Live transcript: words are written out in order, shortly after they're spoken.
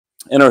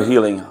inner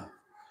healing.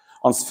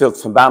 Ons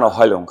veld van bijna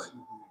Heelunk.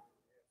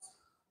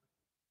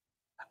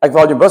 Ik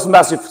wil je best een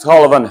beetje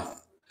vertellen van,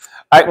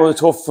 ik wil het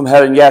hoofd van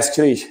Herren Jes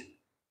kreeg.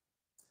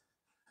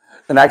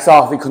 En ik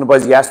zag, we kunnen bij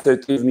de Jes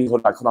uitgeven, ik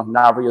kon nog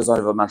nerveus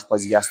zijn, we mensen bij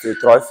de Jes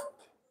uitgeven.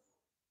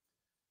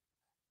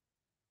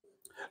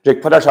 Ik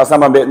praat als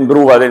samen met een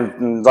broer,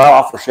 den daar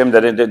afgeschermd,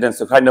 den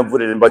zo klein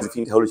wurde, den bei de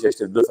vriend holig is,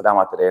 de van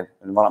hem te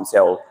en van hem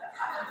zelf.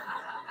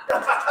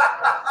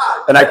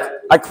 En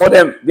ik had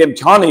hem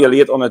Johnny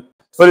geleerd in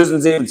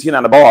 2017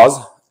 aan de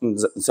basis,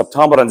 in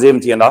september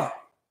 17.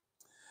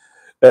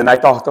 En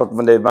ik dacht dat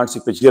wanneer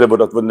mensen zich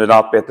dat we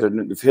inderdaad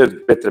een veel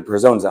betere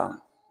persoon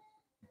zijn.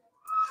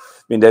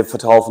 Ik ben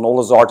verteld van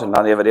alle soorten en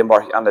dan hebben we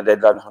hem aan de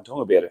deadline gaan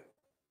toegebeden.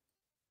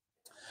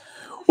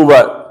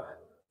 Maar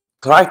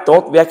gleich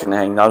dort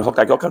weghängen, dann hat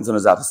ich auch keine so eine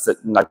Sache,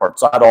 ich war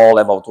Zeit all,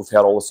 einfach zu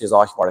fair alles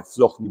gesagt, ich war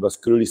Flucht, die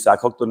was grülich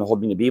sagt, ich habe noch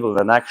meine Bibel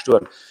der nächste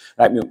Stunde, ich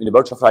habe mir die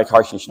Botschaft, ich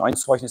habe nicht ein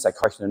Zeugnis, ich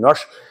habe nicht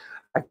Nursch,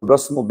 ich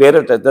wusste mal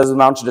besser, das sind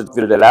Menschen, das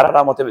würde der Lehrer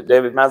haben, was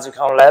David Manson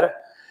kann lernen,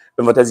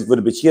 und was ich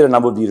würde bekehren,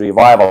 dann würde die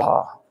Revival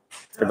haben.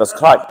 Das was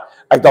gleich.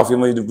 Ich dachte,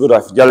 wir würden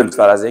auf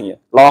Jöllenfälle singen,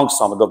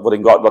 langsam, das wurde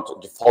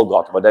Gott gefällt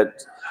Gott, aber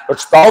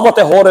das Spiel, was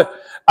ich höre,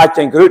 ich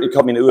denke, ich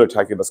habe meine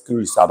Urteil, was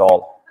grülich sagt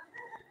all.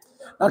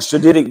 Dan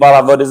studeer ik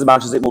waar deze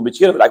mensen zich moeten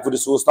bekeren. Ik wil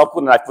zo snel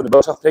kunnen. Ik wil de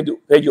boodschap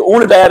predigen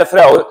ohne de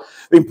vrouw.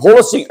 In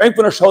Polen zie ik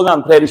een school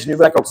aan predigen. Nu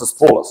werk ik als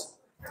Polis.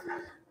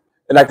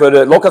 En ik wil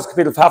de Lukas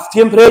kapitel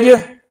 15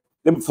 predigen.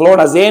 De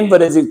verloren zien,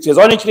 waar ze het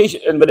zo niet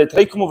krijgen. En waar de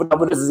terugkomen, dan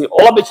worden ze zich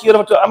alle bekeren.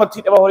 Wat we allemaal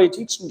hebben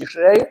teachen,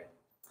 geschreven.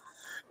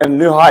 En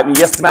nu ga ik mijn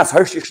eerste mes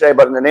huis geschreven.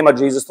 Maar in de naam van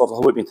Jezus tot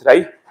hoor ik me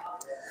terug.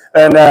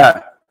 En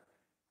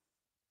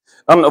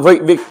dan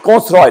we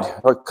construit.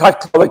 Dan krijg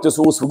ik dus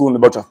hoe de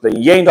boodschap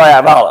predigen. Jeden dag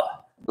herhalen.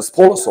 Das ist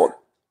Polis so.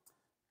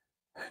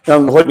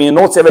 Dann holt mir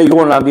eine Not,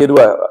 wenn dann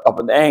wieder auf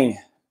den Eng.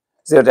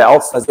 Sie der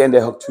Arzt, dass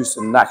der hat Tüß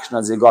im Nacken,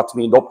 dann sie Gott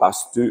mir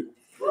aufpasst, du.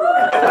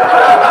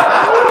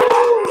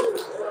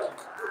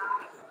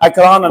 Ich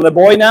kann an den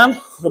Boy nehmen,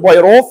 den Boy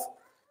rauf,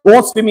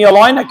 wohnst bei mir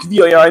allein, ich wie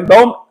ja einen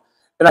Baum,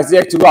 und ich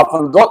sage, du gehst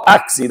von dort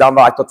Axi, dann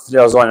war ich dort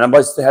früher sein, dann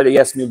weißt du, Herr,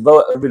 jetzt mir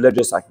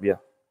religious, ich bin.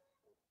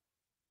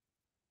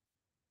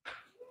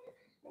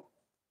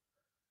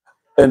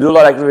 En du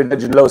laat ik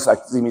religion los. Ik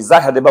zie me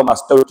zeggen, dat maar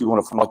stoot je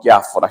gewoon van wat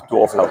jaft, wat ik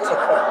doe afloop.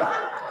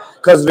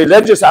 Because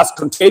religious as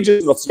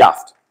contagious, wat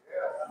jaft.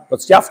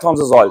 Wat jaft haben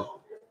ze zal.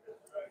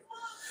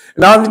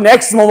 En dan de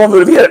nächste moment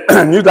willen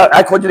we nu dat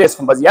ik had je deze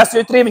van bij de eerste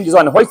uitreving, die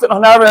zijn heute nog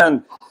naar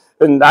en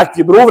ik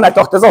die beroven, ik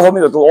dacht, dat is al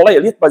met alle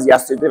geleerd bij de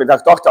eerste uitreving.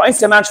 Ik dacht, de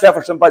enige mens wer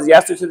verstaan bij de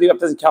eerste uitreving,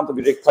 dat is ik kan het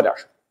direct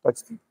verder.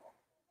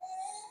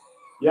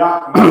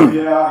 Ja, maar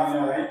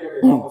wir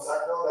in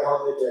homosexual, der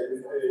hat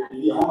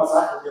die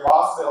homosexual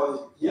gewasen,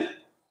 hier.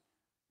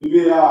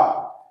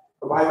 Wir,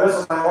 dabei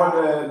wissen wir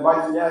heute,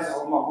 weil sie jetzt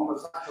auch noch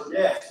homosexual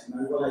jetzt,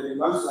 dann wollen wir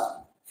die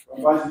sein.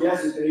 Und weil sie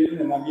jetzt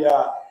reden, dann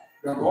wir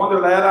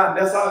Grundlehrer,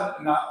 deshalb,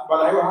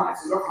 weil er hat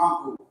es doch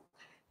haben.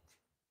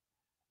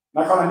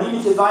 Dann kann er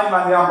nicht sein,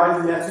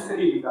 weil sie jetzt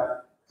reden.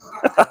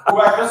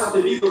 Wobei das ist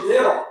die Bibel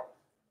zero.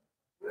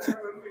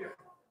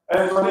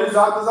 Und er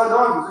sagt, das ist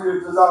doch,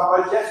 das sagt,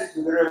 weil jetzt ist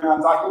drin,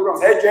 dann sagt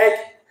Abrams, hey Jake,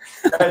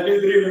 du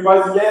drin,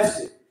 weil sie jetzt.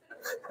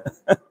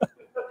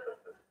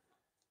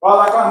 Weil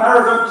er kann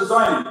nervös zu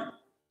sein.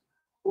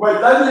 Wobei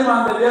dann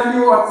jemand, der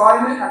mir was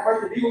zeigen, er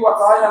kann die Bibel was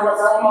zeigen, aber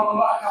er auch noch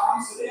eine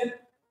Angst sehen.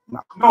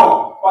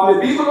 No,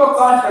 wenn die Bibel was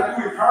zeigt, dann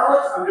tue ich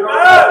Carrots und die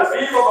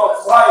Bibel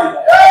was zeigen.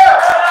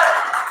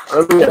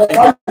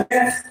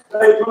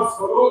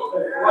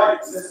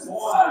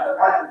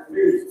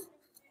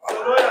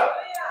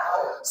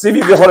 Zie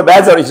wie wir heute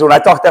besser ich so, ich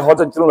dachte, der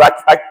hat so,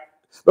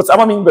 das ist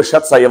immer mein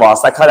Beschützer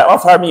gewesen. Da kann er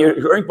auch mich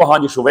irgendwo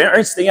haben, schon wenn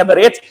er Dinge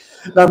berät,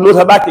 dann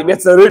Luther weg, die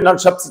wird zerrühren, dann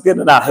schöpft sich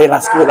wieder nach, hey,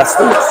 lass du das.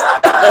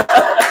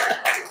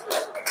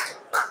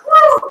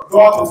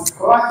 Gott ist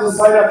praktisch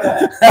sei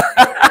der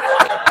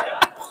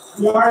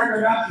Wir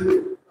hören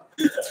natürlich.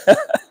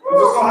 Und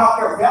so kann auch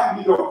der Werten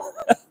wieder.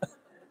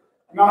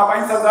 Und dann habe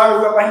ich gesagt,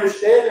 ich habe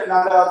eingestellt, und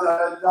dann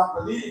hat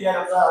Berlin, ja,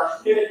 das war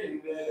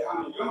schwierig,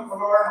 an die Jungen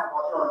verloren, und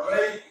war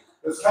drei,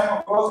 das ist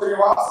kein Großer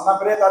gewesen, und dann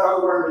brät er da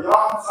über ein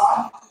Jahr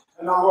sein,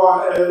 und dann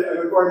war der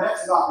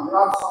nächste Tag ein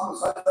Jahr zusammen,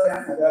 das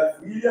heißt, der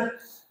Familie,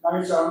 dann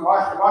habe ich gesagt,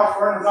 war ich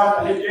vorhin gesagt,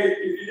 hey, geht,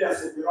 wie viel er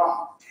sich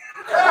geraten.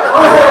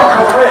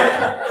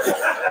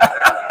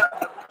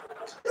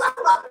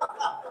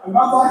 Und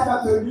dann sagt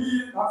er zu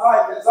mir, dann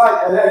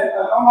sagt er,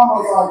 dann Mama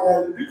sagt,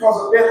 du kannst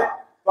es besser.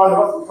 Weil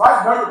was ich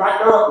weiß, möchte mein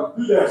Gehör,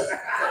 du das.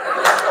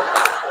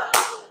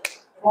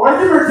 Aber wenn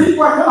die Musik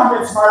war, kann man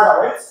jetzt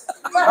mal jetzt.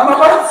 Dann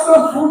weißt du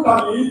das gut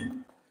an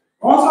ihn,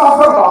 kommst auf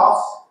der Platz,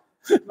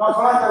 dann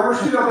fragt er, wo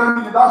steht er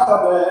denn gedacht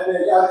hat,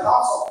 der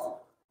Tatsache.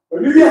 Und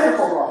wie wird er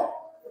vorbei?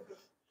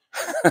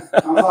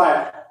 Dann sagt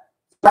er,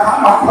 da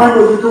hat man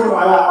keine zu tun,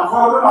 weil er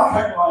vorher noch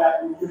kennen, weil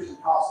er die Kirche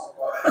Tatsache.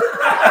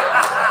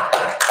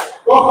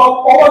 Doch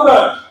auf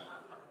Orden.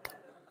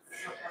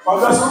 Weil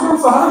das so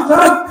gut zur Hand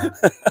hat,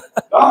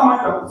 dann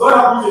meint er, so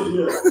ja, wie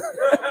hier.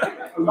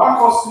 Und dann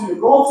kostet die eine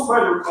große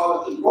Welt, und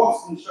gerade die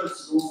großen, die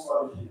schönste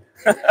Großwelt hier.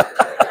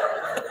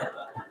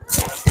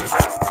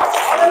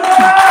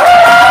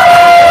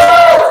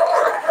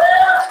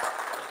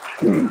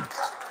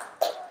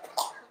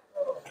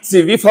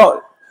 Zie,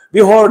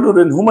 wie har du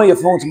den Hummer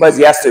gefangen zum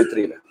Beispiel erst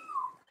uitreden?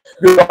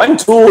 Wir haben ein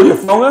Tool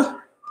gefangen.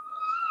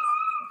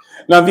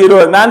 Dan wie du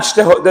ein Mensch,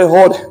 der hat,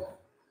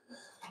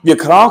 wir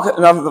krank,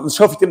 und dann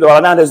schaffe ich dem da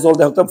rein, der soll,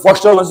 der hat dann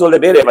vorstellen, soll der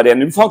beten, weil der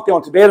empfängt der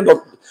und beten,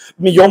 und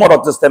mir jammer,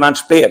 dass der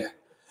Mensch betet.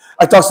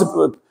 Ich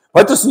dachte,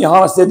 heute ist ein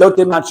Johannes, der dort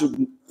den Mensch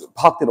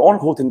packt den Ohren,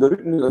 holt den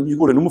Rücken, und die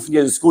gute Nummer von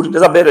Jesus ist gut, und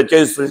deshalb betet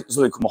Jesus,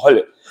 soll ich kommen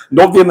heulen. Und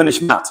dort will man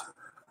nicht mehr.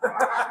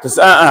 Das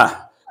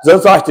so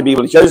sagt die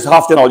Bibel, Jesus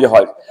hat den all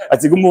gehalten.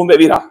 Als ich komme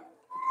wieder.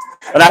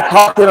 Und er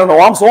packt den an den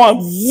Arm so,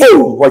 und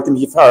wuh, wollte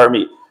mich für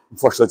mich. Und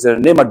vorstellt sich,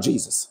 nimm mal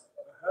Jesus.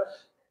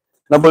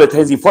 Dan wil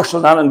hij zich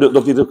voorstellen en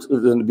dat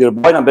hij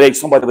bijna bereikt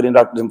somebody waarin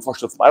dat hem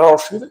voorstelt van mij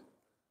afschuiven.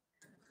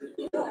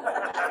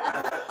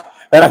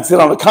 En ik zeg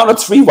aan de count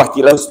of 3 wat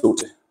hij los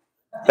doet.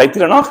 Denkt u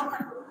er nog?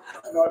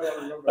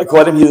 Ik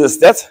hoor hem hier is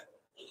dat.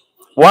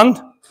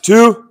 1,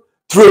 2,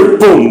 3,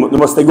 boom. Dan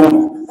moest hij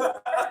gaan.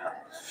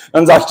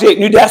 Dan zegt Jake,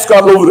 nu dat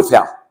gaat over de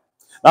veld.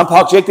 Dan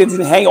pakt Jake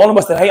den hang on,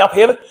 moest hij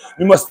afheben.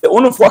 Nu moest hij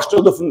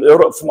onvoorstellen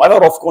van mij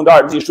afkomen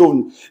daar. Die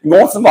stoven. In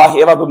ganzen war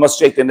hij even, moest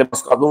Jake den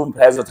moest gaat over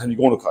prijzen dat hij niet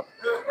gaan kan.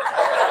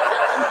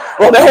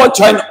 Well, they had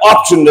keine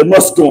option, they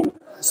must go.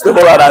 Still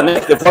that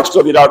neck, the first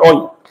of it out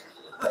on.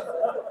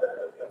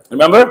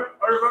 Remember?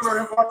 I remember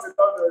him watching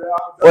thunder,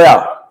 yeah. Oh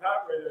yeah.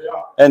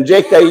 And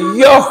Jake, der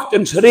jocht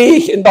und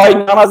schrie in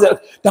beiden Namen,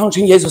 sagt,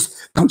 Dankeschön,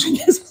 Jesus, Dankeschön,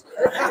 Jesus.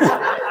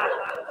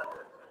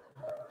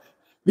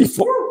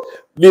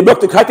 Wie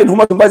blockte keinen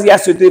Hummer, zum Beispiel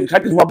erst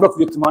keinen Hummer blockt,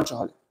 wie zum Manchen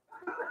halt.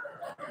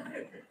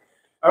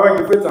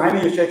 Aber ich will zu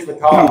einige Checks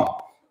bezahlen.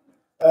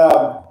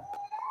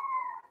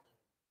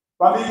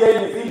 Wanneer je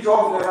in de fiets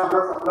over de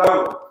wordt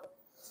blauw.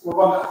 Maar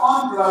van de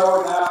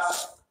aanblauw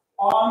naar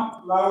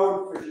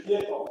aanblauw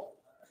verschiet.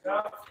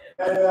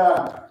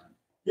 En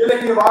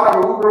jullie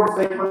waren ook Abrams,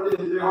 denk ik,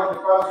 in de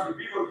quasi de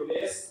Bibel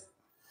gelezen.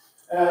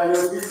 Je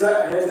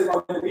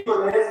hebt de Bibel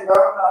gelezen,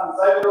 dan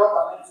zei je dat,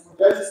 dan is het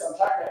model, dan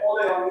check je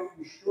alle, dan is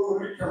die stoel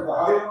ruimte van de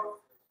huil.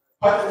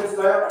 Had je dus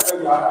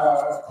leider,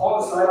 ja,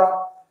 alles leider.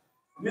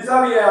 Nu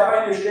zou je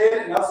bij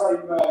stehen, en dat zou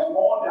je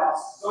morgen, ja,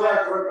 zo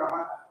ja, terug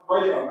gaan. Ich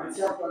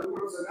habe dann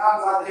Abrams und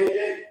gesagt,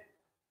 hey,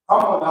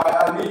 komm mal da,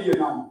 ein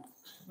Mediennamen.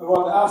 Wir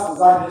wollen erst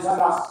sagen, ich habe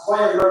das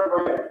Feuerglück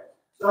weiter.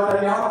 Sagt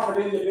er, wir haben für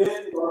den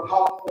gebeten, oder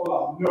Haupt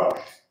oder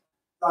Nörsch.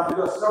 Sagt er,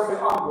 das so viel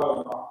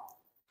Angehörigen war.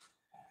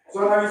 So,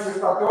 dann habe ich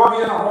gesagt, da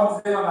wir nach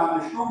uns gehen und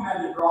eine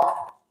Stunde gebracht,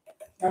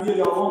 dann wir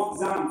da uns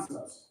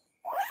zusammensetzen.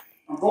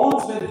 Und bei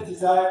uns wird es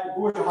diese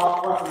gute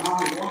Hauptwaffen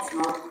haben wir uns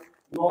noch,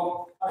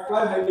 nur ein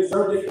kleiner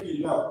so dick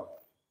wie Löw.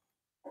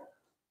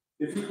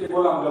 Die Fiete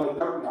wohl am Löw.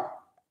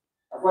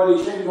 Weil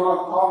ich denke,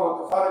 noch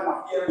ein paar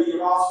nach hier wie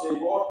rausstehen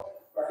wird,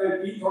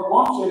 weil die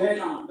Verband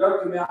stehen am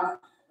Löw mehr,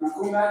 dann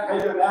kommen wir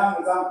keine lernen,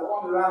 wir sagen,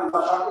 wir lernen, und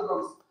da schaut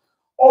uns,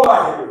 oh, dann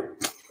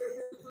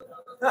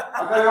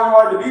haben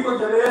wir die Bibel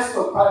gelesen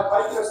und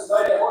Petrus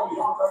sei der Ort,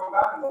 die haben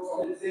wir und so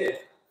gesehen.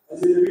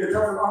 Also die wieder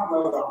schon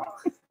angefangen.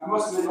 Dann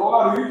mussten wir in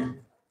Ola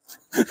rühren.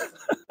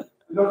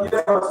 Und dann geht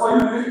er 2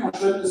 Minuten und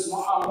stellt es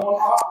noch am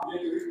Mond ab und wir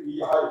rühren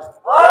wie halt.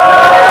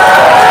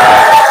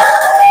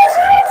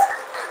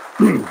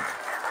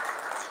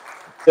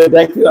 Ik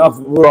denk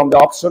waarom de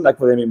option dat ik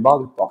wil hem in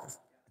bad pakken.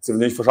 Het is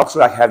niet voor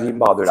option dat ik hem in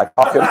bad doe. Ik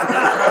pak hem.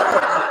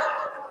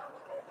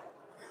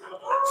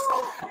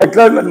 Ik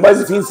geloof met de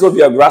meeste vrienden zullen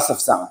we aggressief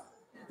zijn.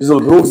 We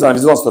zullen grof zijn, we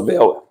zullen ons erbij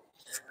houden.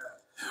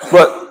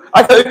 Maar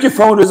ik heb ook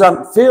gevonden, er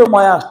zijn veel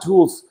meer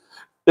tools.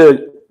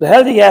 De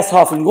Heilige Geest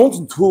heeft een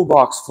ganze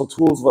toolbox voor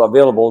tools die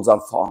available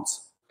zijn voor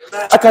ons.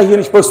 Ik kan hier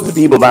niet posten de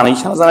Bibel bij,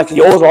 ik kan zeggen,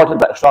 ik kan alles altijd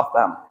bij de stad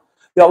bij.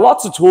 There are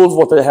lots of tools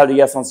what the Heilige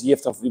Geest ons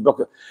geeft. Dat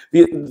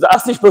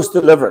is niet bloß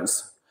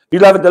deliverance. We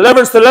love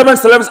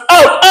deliverance,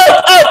 out.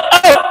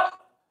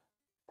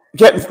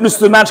 Ik dus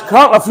de mensen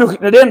krank, dan vloeg ik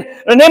naar in.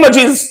 In the name of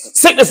Jesus,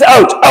 sickness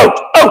out,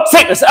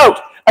 sickness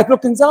out. Ik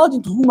look denzelfde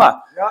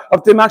humor.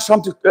 Op de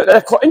mensen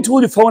komt in tool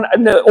gevonden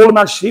en de oude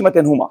mensen schreeuwen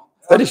met den humor.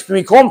 Dat ik voor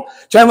mij kom,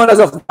 zijn we dat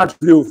als een mensen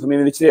vloeg, voor mij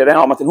niet te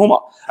rennen met den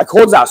humor. Ik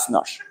hoor zelfs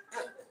niet.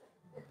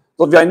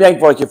 Dat we denken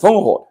wat ik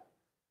gevonden heb.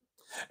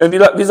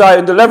 En wie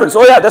zei deliverance?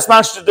 Oh ja, dat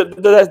mensen,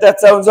 dat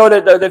zo en zo,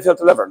 dat veel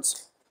deliverance.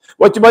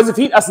 Wat je bij ze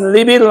vindt, als een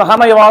leebedel, dan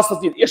hebben we was,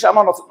 dat je het eerste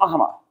allemaal nog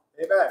maken.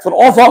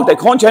 Van aanvang, dat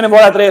kon je niet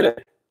meer reden.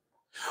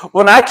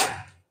 Want ik,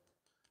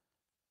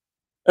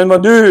 en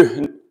wat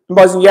nu,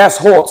 bij zijn jas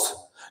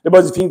hoort, dat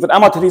bij ze vindt, van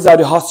allemaal te zei,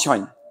 du hast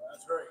schijn.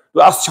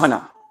 Du hast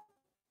schijn.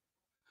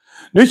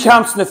 Nu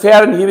komt ze naar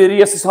verre, hier weer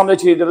eerst hebben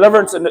dat je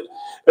deliverance,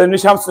 en nu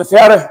komt ze naar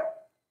verre,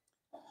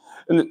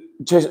 en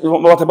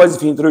wat bij ze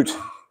vindt, Ruud.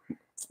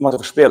 Maar te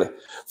verspelen.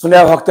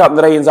 Vandaar hakt hij op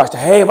de rij en zegt,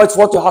 hey, wat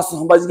je hast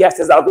nog bij zijn jas,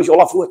 dat is ook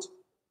alles goed.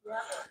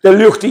 Der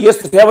lucht die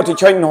erste ver, wat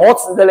je in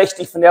Herz, und der legt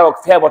dich von der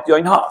auch ver, wat je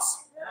in Haas.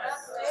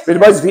 Wie du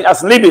weißt, wie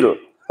als ein Lebedel.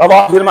 Da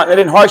war jemand in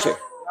den Heuche.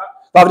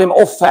 Da war dem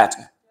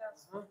auffährte.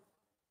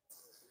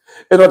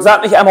 Und dort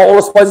sagt nicht einmal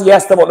alles bei sich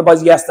erster, was bei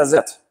sich erster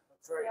sitzt.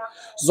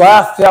 So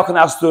erfahren,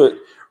 als du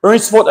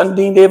irgendwas an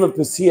deinem Leben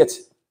passiert.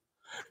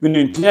 Wenn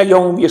du ein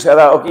Kinderjungen bist,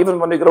 oder auch eben,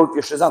 wenn du groß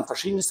bist, das sind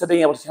verschiedenste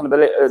Dinge, was in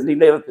deinem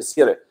Leben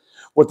passieren.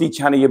 Was die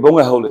keine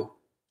Gebungen holen.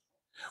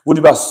 Wo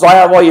du was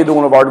sehr weit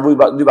tun worden, wo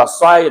du was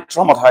sehr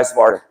traumatisiert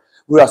worden,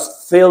 wo du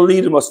das viel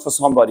leiden musst für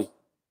somebody.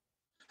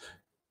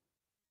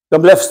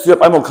 Dann bleibst du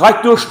auf einmal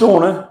gleich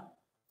durchstehen,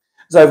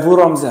 sei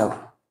worum so.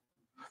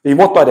 Wie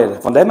wird bei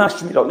dir? Von dem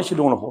Menschen, die das nicht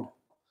getan haben,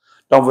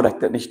 dann würde ich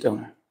das nicht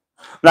tun.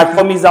 Und ich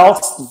kann mich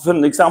selbst für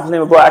ein Exempel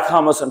nehmen, wo ich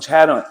kann muss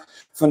entscheiden,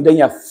 von denen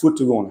ich gut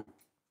zu gehen.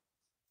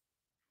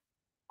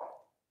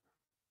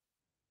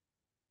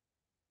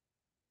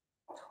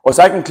 Als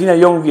ich ein kleiner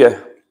Junge war,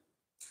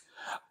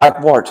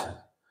 ich wurde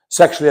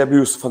sexually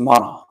abused von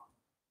Männern.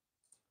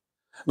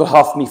 Das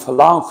hat mich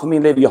verlangt von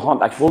meinem Leben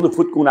gehabt. Ich wollte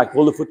gut gehen, ich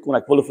wollte gut gehen,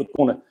 ich wollte gut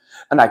gehen.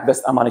 Und ich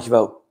wusste immer nicht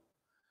wo.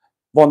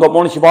 Wenn das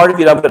mal nicht geworden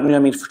wäre, wird mir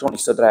mein Verstand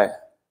nicht so drehen.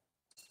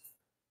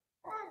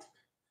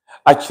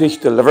 Ich kriege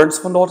Deliverance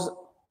von dort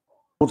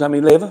unter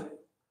meinem Leben.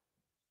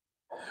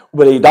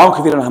 Aber die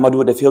Gedanken wieder haben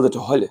wir, der fehlte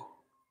zu heulen.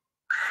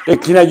 Der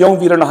kleine Junge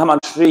wieder noch einmal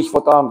einen Strich,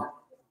 was dann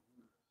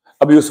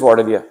abused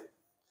worden wir.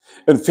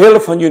 Und viele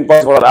von ihnen,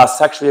 was als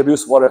sexually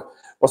abused wurde,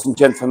 was ein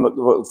Kind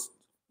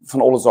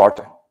von allen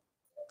Sorten.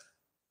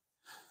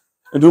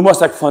 Und du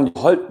musst auch von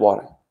geholt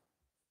werden.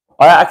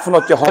 Ich von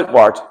dort geholt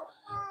werden.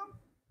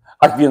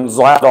 Ich bin ein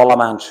sehr toller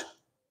Mensch.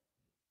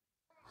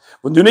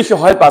 Wenn du nicht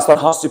geholt bist,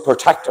 dann hast du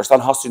Protectors,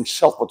 dann hast du ein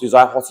Schild, wo du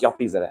sagst, was ich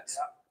abwiesen ist.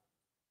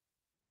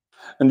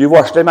 Und du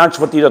warst der Mensch,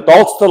 der dir das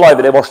tollste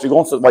Leben, der warst die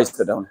ganze Zeit weißt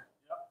du dann.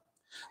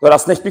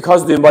 Das ist nicht,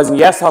 because du weißen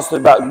Yes hast,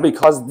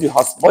 because du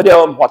hast bei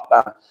dir und was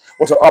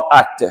du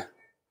abakte.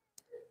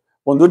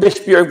 Wenn du dich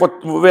spürst,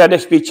 wer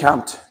dich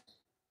bekämpft,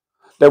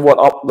 dann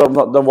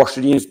warst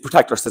du die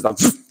Protectors, dann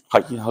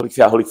hol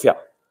ich fair.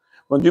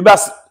 Wenn du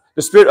bist,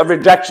 the spirit of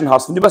rejection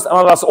hast, wenn du bist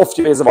einmal was oft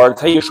gewesen worden,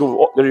 dann ist schon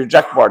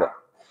reject worden.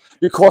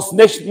 Du kannst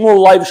nicht nur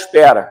Leib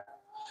sperren.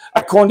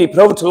 Ich kann die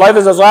Probe zu Leib,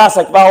 so als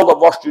ich will, da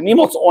warst du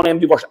niemals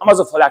annehmen, du warst immer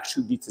so verlegt,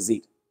 wie zu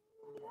sehen.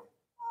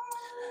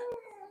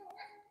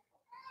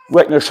 Wo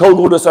ich in der Schule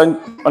wurde, ist ein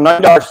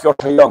 39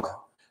 Jahre jung.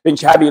 Wenn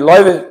ich habe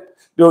Leute,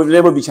 du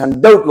lebst wie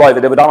ein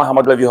Dope-Leute, der dann haben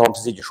wir, glaube ich, haben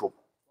zu sehen geschoben.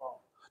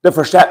 Der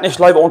versteht nicht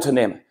Leute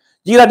unternehmen.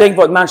 Jeder denkt,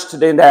 was ein Mensch zu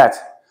denen hat,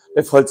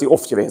 der fühlt sich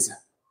oft gewesen.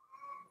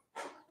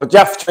 Und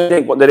Jeff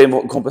denkt, was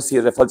dem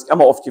kompensiert, der fühlt sich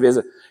immer oft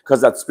gewesen,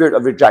 because that spirit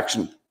of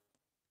rejection.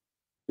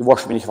 Ich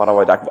wusste mich nicht, was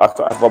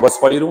da war, was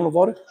vor ihr tun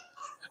wurde.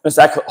 Und ich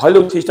sage,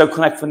 hallo, ich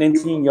kann von den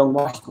 10 Jungen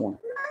weggehen.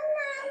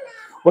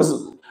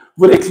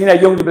 Wo der kleine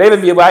Junge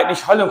geblieben wäre, war ich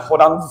nicht Heilung vor,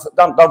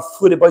 dann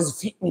fuhr der bei sich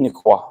Fieten in den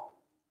Chor.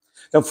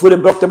 Dann fuhr der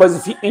Block bei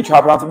sich Fieten in den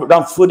Körper,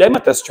 dann fuhr der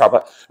mit das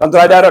Körper. Dann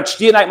drei der dort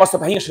stehen, ich muss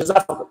auf Hängisch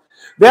gesagt,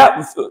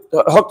 wer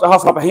hockt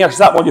auf Hängisch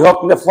gesagt, und die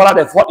hockten der Vorder,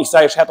 der fort, ich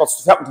sage, ich hätte das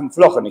zu färben vom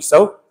Flochen, nicht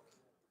so?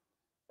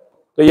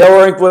 Der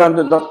Jauer irgendwo,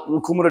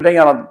 dann kommen die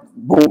Dinger, dann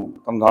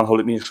boom, dann hol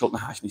ich mir die Schuld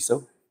nach Hause, nicht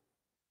so?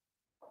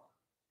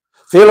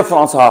 Viele von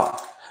uns haben,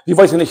 die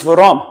wissen nicht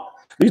warum.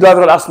 Die Leute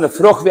lassen eine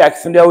Frucht weg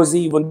von der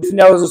sie, wenn du von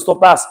der so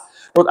bist.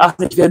 Und acht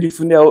nicht, warum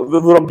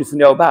du von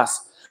der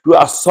bist. Du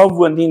hast so,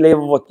 wo in dein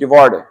Leben wird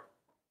geworden.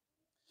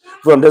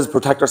 Warum diese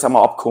Protectors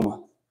einmal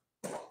abkommen.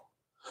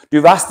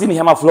 Du weißt die nicht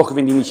einmal fluchen,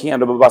 wenn die nicht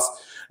hören, aber was,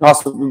 dann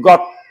hast du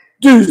Gott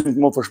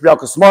tausendmal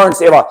versprochen, des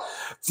Morgens, aber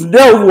von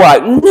der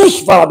Wort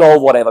nicht, weil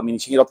da whatever mir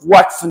nicht hören, das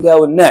Wort von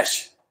der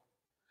nicht.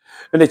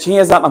 Wenn der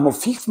Kinder sagt, nach mal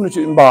 5 Minuten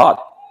im Bad,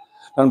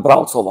 dann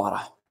braucht es so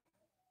weiter.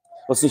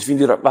 Das ist nicht, wie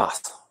du das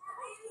weißt.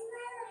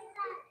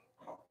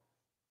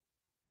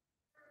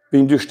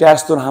 Wenn du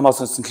stärkst und haben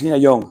als ein kleiner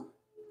Junge,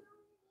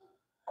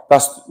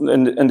 was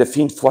in der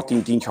Feind fort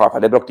den Körper,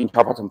 der braucht den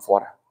Körper zum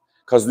Vorder.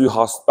 Weil du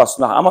hast, was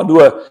nach einmal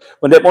nur,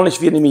 und das mal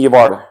nicht wieder nicht mehr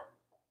geworden.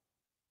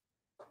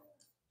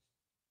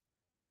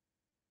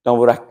 Dann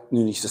würde ich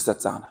nicht das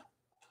sagen.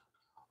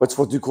 Jetzt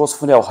wird du kurz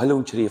von der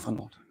Heilung von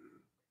dort.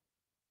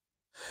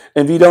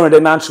 Und wieder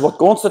der Mensch, der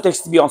ganz der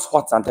Text wie uns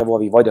Gott sind, der war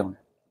wie weiter.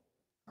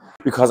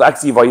 Because ich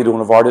sie war hier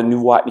tun worden,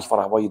 nu war ich nicht,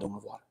 was ich war hier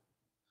tun worden.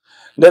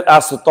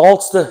 Das ist das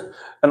Tollste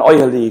in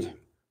euer Lied,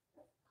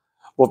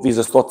 was wir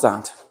es dort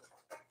sind.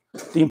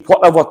 Die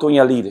Partner, was du in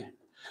ihr Lied.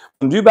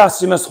 Und du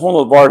bist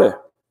misshandelt worden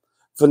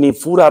von den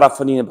Vater oder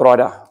von den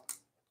Brüdern.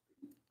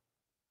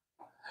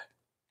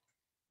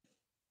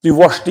 Du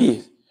warst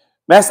die.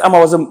 Meist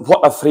einmal was ein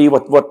Partner frei,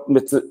 was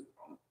mit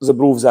so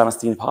Beruf sein, als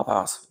die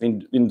Papa ist. Wenn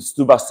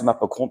du bist, immer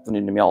bekommt, wenn du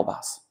in der Mail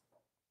bist.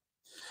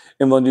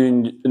 Und wenn du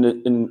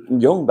in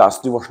jung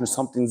bist, du warst nicht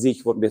something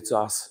sick, was mit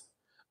so ist,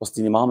 was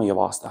deine Mama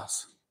gewusst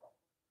hast.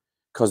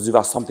 Because du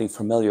warst something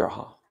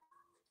familiar.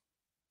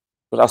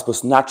 But das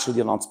was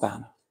naturally in uns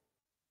bein.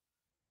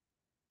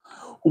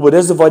 Aber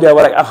diese war der,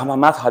 was ich auch immer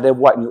mit hatte, der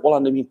wollte nicht alle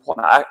an meinen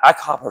Partner.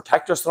 Ich habe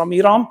Protectors von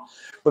mir an,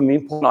 wenn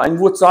mein Partner ein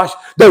Wort sagt,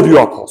 der du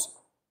abpassen.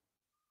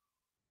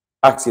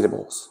 Ich sehe den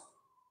Boss.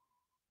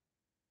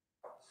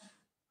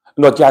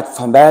 Und das geht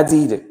von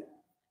beiden Seiten.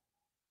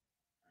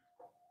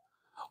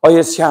 Und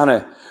jetzt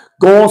gerne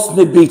ganz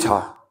nicht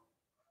bitter.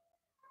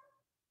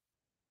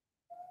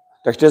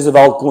 Durch diese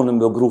Welt gehen und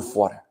berufen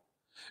worden.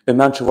 Und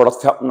Menschen, die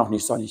das fällt noch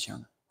nicht so nicht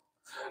hin.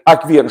 Ich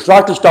bin ein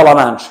schrecklich toller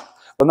Mensch.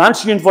 Wenn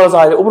Menschen irgendwo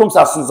sagen, Abrams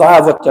ist ein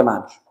sehr wirklicher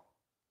Mensch.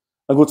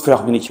 Dann gut,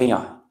 vielleicht bin ich hin.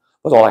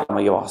 Was soll ich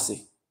immer gewusst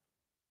sein?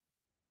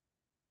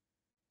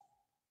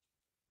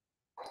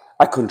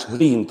 Ik kon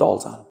schreeuwen tal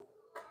zijn.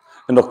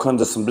 En dan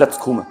kon ze een blitz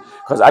komen.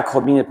 Because ik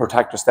had mijn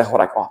protectors, die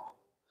had ik op.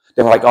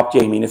 Die had ik op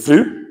tegen mijn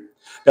vrouw.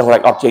 Die had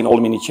ik op tegen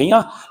alle mijn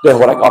kinderen. Die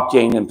had ik op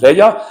tegen een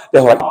prediger.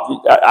 Die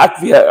had ik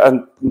weer,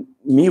 en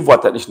mij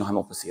wordt dat niet nog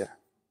eenmaal passeren.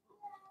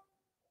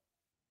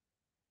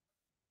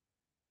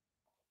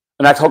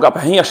 En ik had op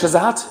een heer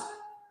gezet.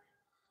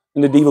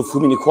 En de duivel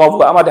voelde me niet kwaad,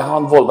 wo immer de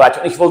hand wil. Weet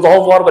je, ik wil daar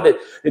worden, maar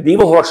de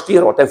duivel hoort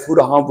stier, die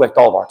voelde de hand wo ik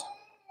daar word.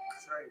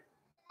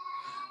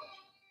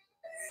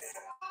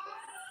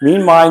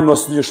 Mijn mind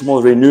moest dus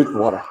maar renewed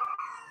worden.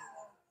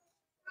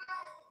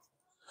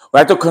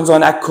 Weet je, kon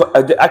zeggen,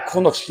 ik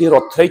kon nog stier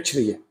op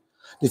treitje.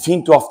 De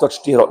vindt of dat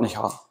stier op niet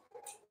gaan.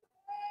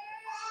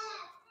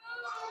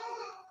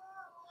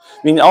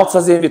 Mijn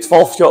oudste zijn weer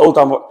 12 jaar oud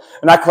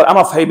en ik wil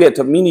immer verbieden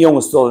dat mijn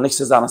jongens zullen niet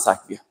zo zijn als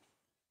ik weer.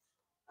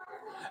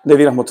 En die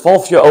weer nog maar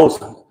 12 jaar oud.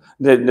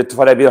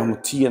 Terwijl hij weer nog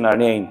maar 10 naar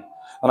 1.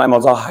 En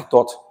eenmaal zag ik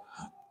dat.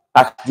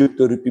 Ik doe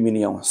de rup in mijn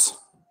jongens.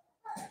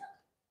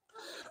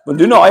 Want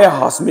du nou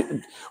hast,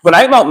 wenn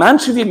einmal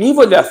Menschen wie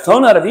mir, die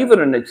erfahren, oder wie wir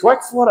in der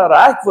Kirche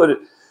vorher, wo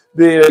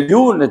wir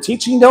in der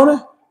Teaching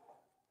tun,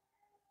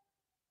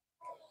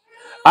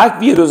 ich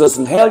wie du bist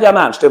ein heiliger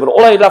Mensch, der wird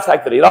alle gedacht,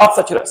 ich will die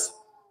Ratsache ist.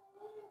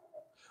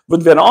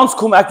 Wenn wir nach uns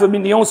kommen, ich will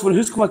mit den Jungs von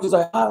Haus kommen, ich will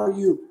sagen, how are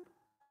you?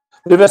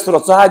 Und du wirst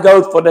doch so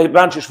gut, von der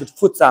Mensch ist mit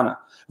Fuß zusammen,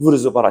 würde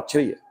so bei der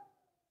Kirche.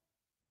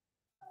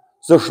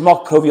 So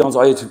schmack probieren uns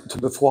alle zu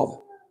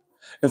bevorben.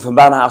 Und von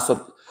Bern hast du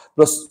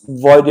bloß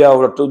weil der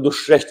oder du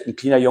schlecht ein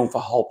kleiner Junge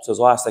verhaupt,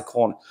 so heißt der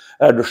Korn,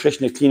 du schlecht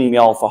eine kleine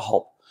Miau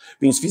verhaupt.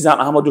 Wie wir sind,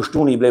 haben wir durch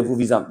Stunde bleiben, wo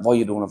wir sind, wo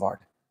ihr tun wollt.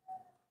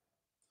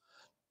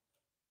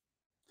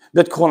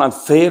 Das kann ein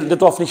Fehl, das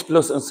darf nicht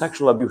bloß ein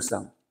Sexual Abuse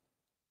sein.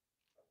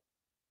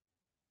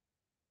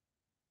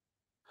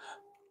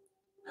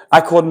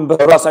 Ich konnte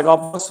bereits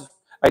sagen,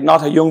 ich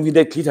nach der Jung wie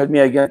der Kind halt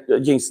mir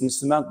gegen das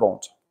Instrument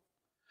baut.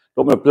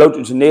 Da hat mir Blut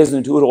in die Nase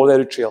und die Uhr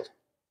alle gechillt.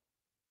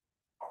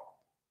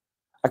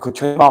 Ich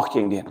konnte keine Macht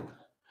gegen den.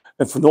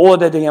 Und von all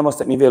den Dingen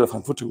musste ich nicht wählen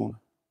von Futter kommen.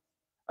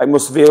 Ich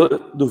muss wählen,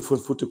 durch von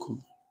Futter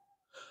kommen.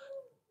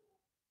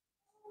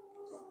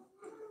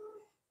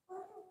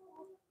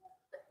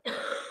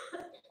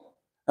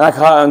 Und ich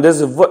habe in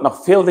diesem Wort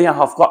noch viel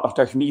Dinge auf Gott noch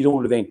durch mich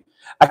umgewehen.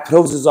 Ich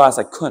probiere so, als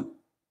ich kann.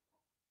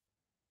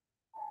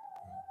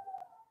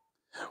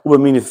 Aber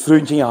meine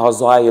Freunde haben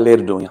so eine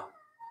Lehre tun.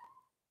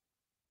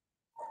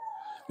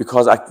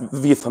 Because ich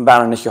wird von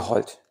Bern nicht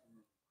geholt.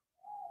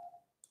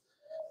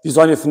 Wir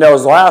sollen von der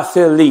so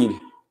viel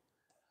Lied.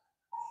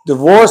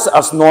 Divorce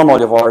als normal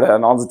geworden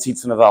in unserer Zeit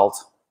von der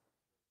Welt.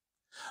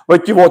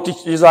 Weißt du,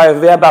 was ich sage,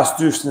 wer bist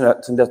du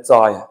in der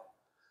Zeit?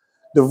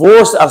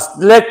 Divorce als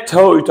direkt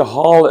uit de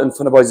hal en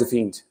van de boze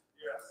vriend.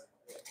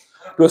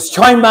 Du hast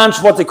kein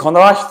Mensch, was ich kann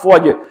recht vor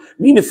dir.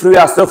 Meine Frau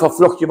hast so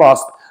verflucht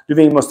gewesen, du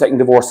wen musst ein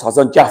Divorce haben,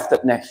 sonst jafft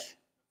das nicht.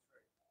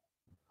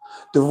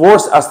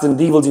 Divorce als den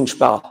Teufel sein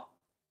Spiel.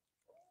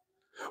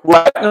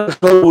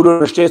 Wo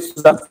du stehst,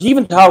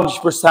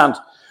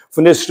 87%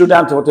 von den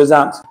Studenten, die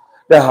sind,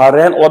 der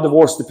haben alle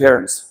divorced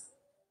parents.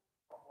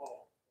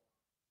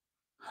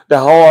 Der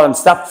haben einen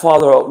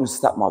Stepfather und eine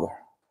Stepmother.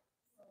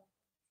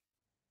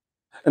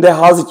 Und der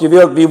hat sich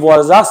gewählt, wie war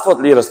das, was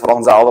Lehrer von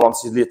uns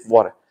Abrams gelehrt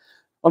wurde.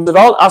 Und die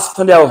Welt ist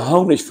von der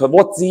hungrig für,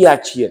 was sehe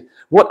ich hier?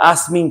 What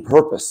is mein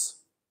Purpose?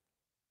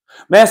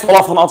 Meestal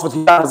alle von uns, was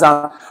hier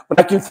sagen, und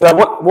ich kann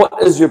fragen, what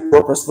is your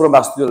purpose? Warum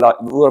bist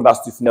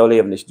du von deinem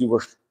Leben nicht? Du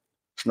wirst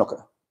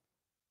schnucken.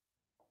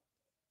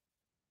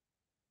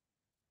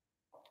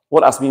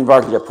 What is mein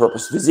wirklicher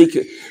Purpose?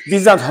 Wir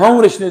sind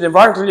hungrig nach dem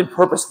wirklichen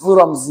Purpose.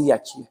 Warum sehe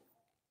ich hier?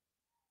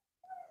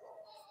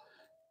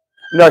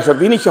 Und ich habe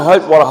wenig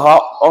gehalten,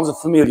 weil unsere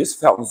Familie ist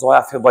fällt und so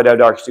viel bei der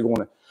Durchste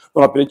gegangen.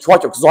 Und ich bin ich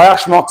auch so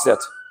Geschmack set.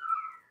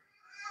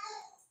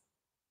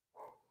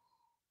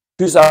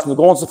 Du hast eine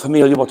ganze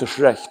Familie, die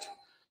schlecht.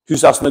 Du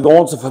hast eine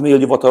ganze Familie,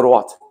 die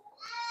rot.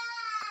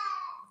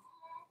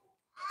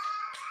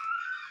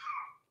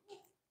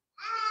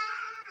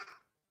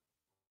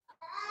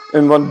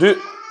 Und wenn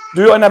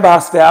du einer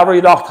bist, der aber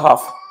gedacht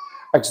hast,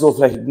 ich soll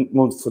vielleicht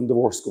nicht von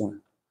Divorce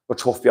gehen.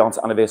 Das schafft bei uns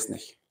alle Wesen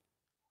nicht.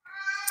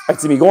 Ich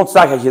sehe mich ganz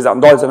sicher, hier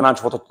sind deutsche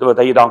Menschen, die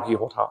der Gedanke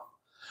gehabt haben.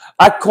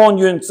 Ich kann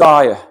nicht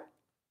sagen,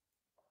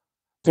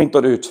 fängt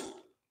das aus.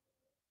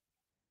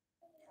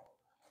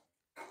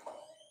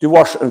 Du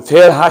warst ein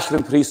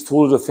fehlherrschenden Preis zu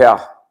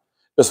ungefähr,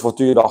 das was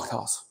du gedacht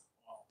hast.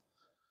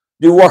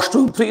 Du warst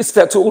ein Preis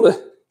für zu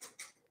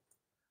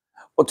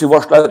und du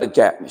warst leider das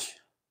geht nicht.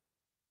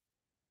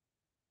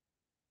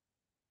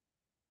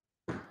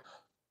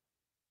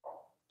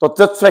 Das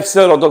wird vielleicht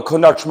so, oder das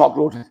kann das Geschmack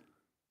lohnen.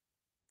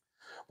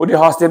 Und du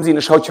hast dem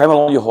Sinne schaut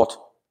einmal angehört.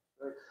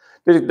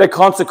 Die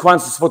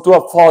Konsequenzen, was du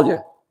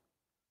abfallen,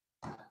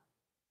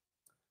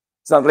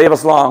 sind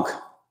lebenslang.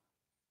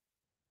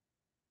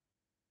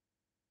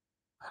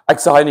 Ich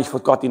sage nicht,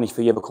 was Gott dir nicht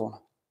vergeben kann.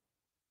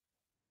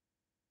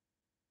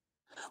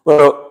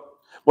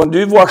 Wenn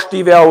du warst,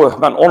 die wäre,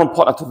 wenn ohne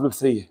Partner zu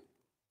befreien,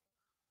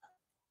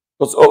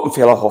 das ist auch ein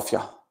Fehler, hoffe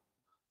ich.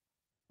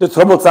 Die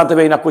Trümmel sind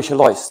dabei nach welcher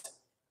Leist.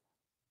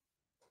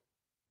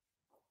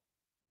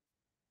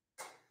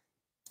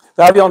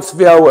 Da wir uns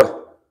wählen,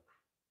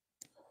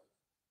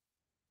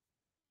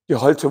 die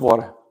Halte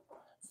waren.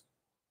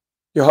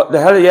 Der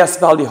Herr erst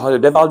war die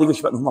Halte, der war die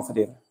Geschichte nochmal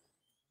verdienen.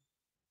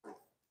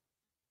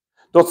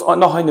 Dort ist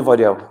noch eine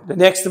Video. Der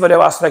nächste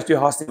Video ist vielleicht,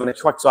 du hast die, wenn ich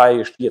so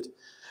gestiert.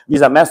 Wie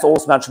gesagt, meist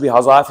aus Menschen, wie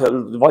Hasar für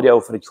die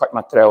Video für die Quack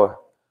mit trauen.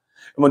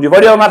 Und wenn du die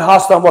Video mit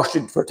hast, dann warst du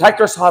die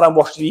Protectors haben, dann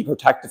warst du die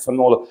Protector von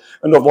alle.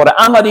 Und dann wurde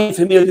einmal die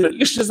Familie, die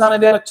erste seine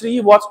der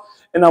drei wird,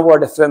 und dann wurde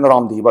der Freund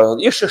ran die. Weil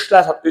die erste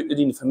Stadt hat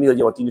die Familie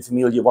wird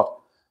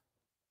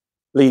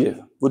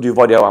Lieder, wo du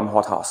Video am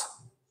Hort hast.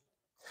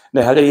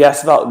 Der Helle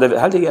Jes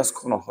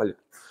kann noch heute.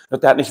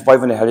 Das hat nicht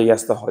weil wenn der Helle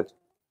Jes da heute.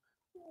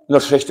 Und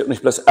das schlecht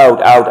nicht bloß out,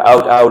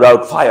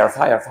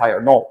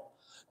 fire. No.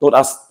 Dort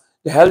ist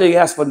der Helle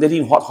Jes von der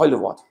Hort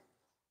heute wird.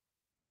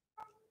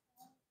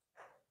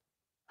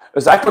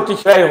 Es sagt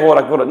wirklich rei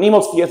hoor, ich würde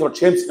niemals vergeten, oder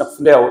schämt sich noch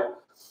von der.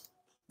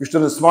 Wir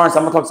standen des Morgens,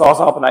 am Mittag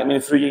saß ab und ich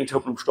meine Früh ging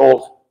im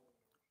Stall.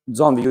 Und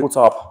sagen, wie geht's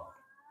ab?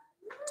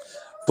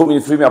 Tut mir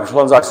die Früh mir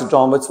abgeschlagen und sagst du,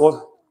 John, was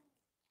wohl?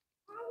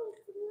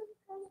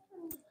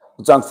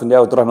 Und sagen von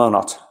der 3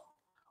 Monate,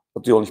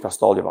 dass du nicht bei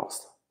Stall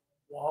warst.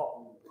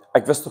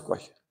 Ich wüsste doch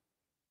gleich.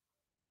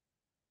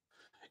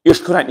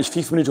 Ich kann nicht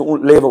 5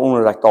 Minuten leben,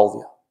 ohne dass ich da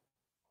wäre.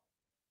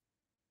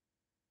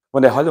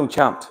 Wenn der Heilung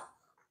kommt.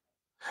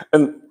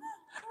 Und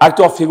ich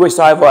darf viel gut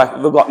sagen,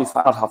 wo Gott mich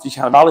verändert hat. Ich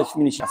habe alles,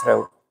 mich nicht eine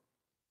Frau.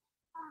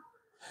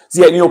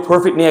 Sie hat nicht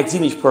perfekt, nee, sie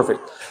nicht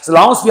perfekt.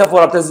 Solange wir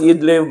vor, dass sie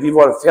leben, wir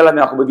wollen Fehler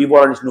machen, aber wir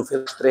wollen nicht nur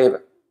viel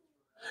streben.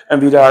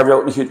 Und wieder wir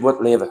auch nicht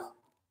gut leben.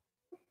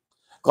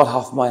 Gott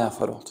hat mich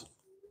verrot.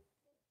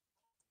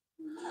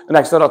 Und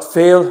ich sage das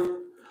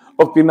viel,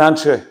 auch bei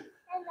Menschen,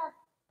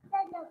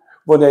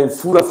 wo die einen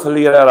Vater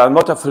verlieren, eine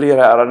Mutter verlieren,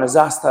 eine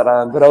Schwester,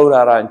 einen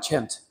Bruder, ein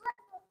Kind.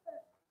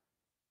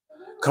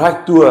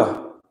 Kriegt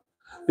du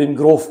den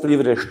Grof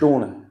bleiben der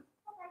Stunde.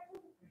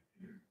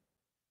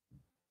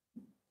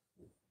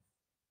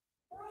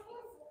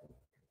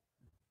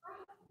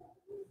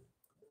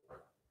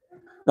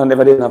 Dann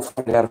nehmen wir den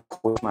von der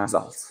Coach meines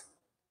Salz.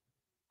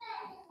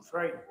 That's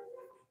right.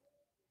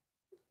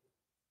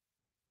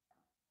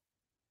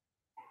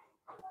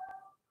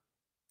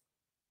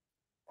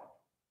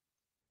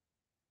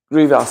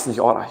 Wie war es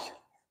nicht ordentlich?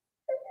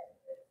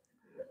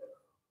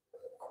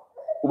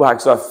 Aber ich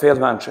sage, viele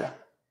Menschen,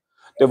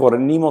 die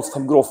wollen niemals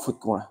vom Grof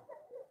gehen.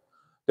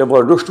 Die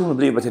wollen durchstunden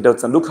bleiben, die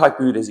dort sind. Du kannst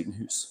bei diesem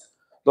Haus.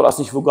 Das ist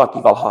nicht, wo Gott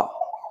die will haben.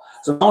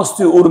 Solange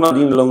du Urma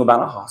die Lunge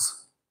Beine hast,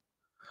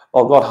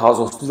 weil Gott hat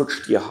uns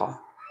wirklich dir haben.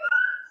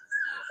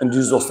 Und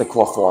du sollst der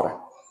Kopf fahren.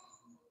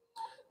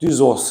 Du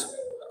sollst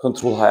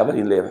Kontrolle haben über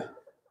dein Leben.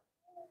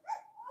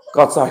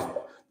 Gott sagt,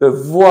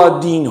 bevor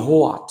dein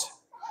Hort.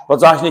 Gott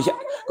sagt nicht,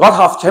 Gott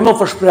hat Himmel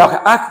versprochen,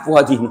 ich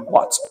will dein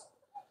Hort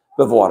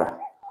bewahren.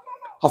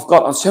 Hat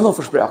Gott uns Himmel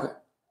versprochen.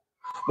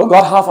 Aber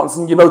Gott hat uns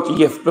ein Gebot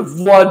gegeben,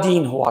 bevor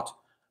dein Hort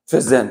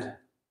versinnt.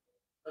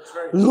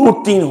 Lass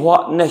dein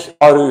Hort nicht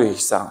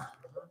ruhig sein.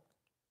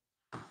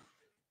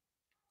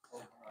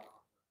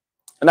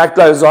 Und ich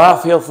glaube, so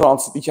viel von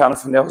uns, die können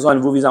von der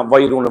sein, wo wir sagen, wo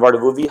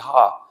wir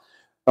haben,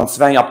 dann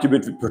zwingen ab die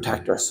mit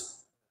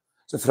Protectors.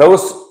 So Frau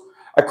ist,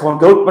 ich kann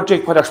gut mit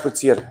dir bei der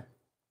spazieren.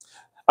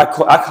 Ich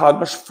kann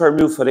mich für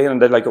mich verlieren,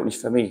 das ist auch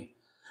nicht für mich.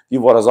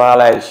 Die waren so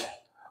ehrlich.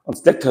 Und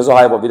es liegt so,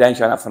 aber wir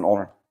denken einfach von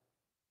anderen.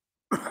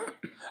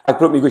 Ich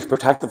brauche mich durch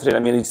Protector für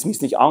den, mir ist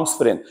nicht Angst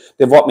für den.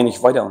 Der wird mir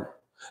nicht weiter.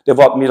 Der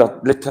wird mir das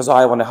liegt so,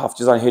 wenn er hat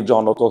gesagt, hey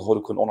John,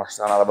 dort kann anders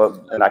sein, aber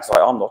ich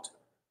sage, I'm not.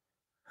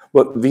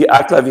 Aber ich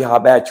glaube, wir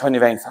haben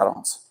keine Wein für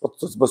uns.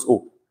 Das ist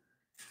auch.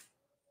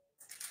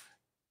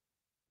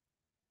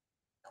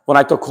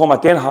 Wenn ich da komme,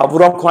 den habe,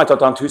 warum kann ich das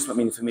dann tun mit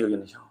meiner Familie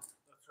nicht haben?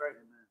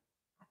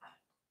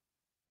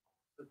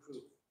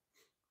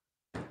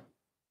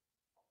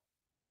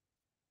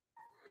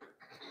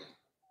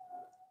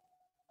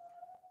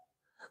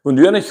 Wenn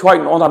du nicht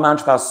heute ein anderer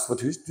Mensch bist, was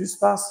du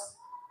bist,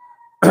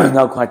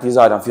 dann kann ich dir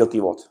sagen, dann fehlt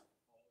dir was.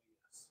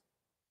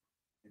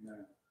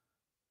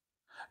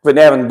 Wenn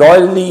er ein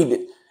Teil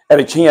liebt,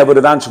 er kann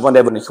würde wünschen, wenn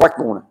er nicht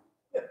wegwohnen.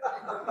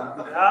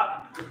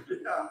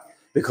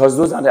 Because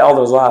du sind die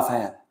Eltern so ein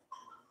Fan.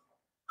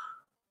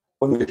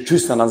 Und wir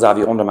tschüssen dann sagen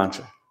wir andere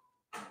Menschen.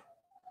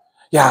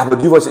 Ja, aber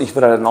du weißt nicht, wie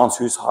wir ein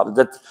anderes Haus haben.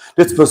 Das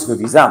müssen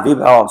wir sein. Wir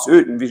brauchen uns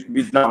öden, wir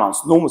nehmen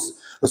uns Nummern.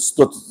 Das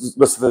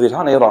müssen wir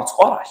haben, er uns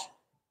ordentlich.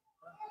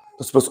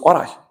 Das ist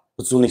ordentlich.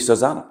 Das soll nicht so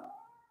sein.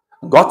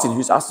 Und Gott sein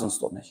Haus ist uns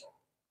doch nicht.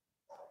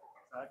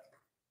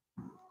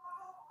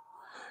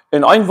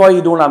 In einem Fall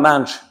ist ein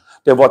Mensch,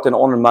 der wird den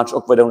anderen Mensch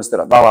auch wieder uns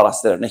der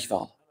das nicht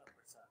will.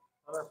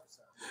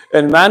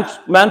 Ein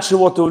Mensch, der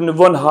eine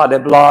Wunde hat, der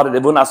Blade,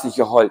 der Wunde ist nicht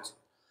geheilt.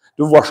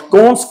 Du warst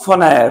ganz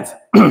von Eve.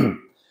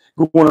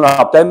 Gewoon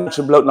op die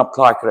mensen bloot op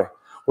klaar krijgen.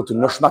 Wat du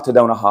niks met te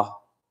doen hebt.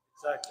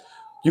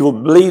 You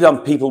will bleed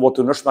on people wat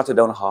du niks met te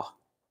doen hebt.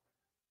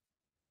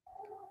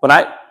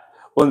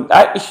 Und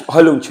ich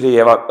Heilung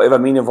kriege über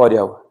meine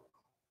Video.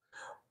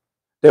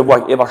 Der war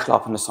ich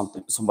überschlafen mit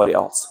somebody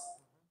else.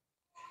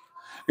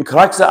 Und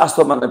kriegst du erst,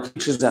 dass man ein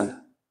Preacher sind.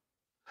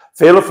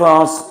 Viele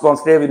von uns,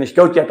 wenn es nicht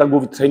gut geht, dann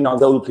wo wir trainen an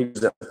der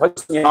Preacher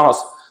sind.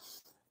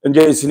 En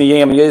Jezus in de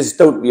hemel, Jezus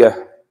dood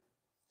weer.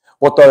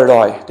 Wat daar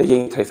daar, de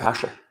jeng treft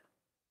hasje.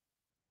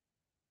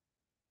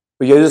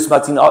 Maar Jezus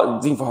met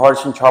zijn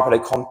verharrlichen Körper,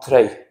 der kommt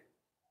drei.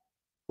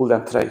 Hoe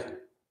dan drei?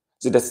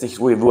 So, das ist nicht,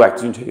 wo ich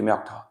die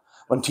gemerkt habe.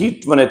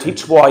 Wenn er Tiet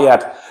schwor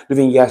hat, dann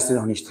werden jetzt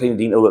noch nicht trainen,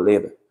 die in ihr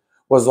Leben.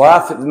 Was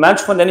war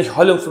manchmal, wenn ich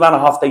Heilung für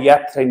meine Haft, der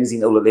jetzt trainen sie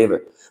in ihr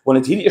Leben. Wenn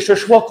er Tiet ist schon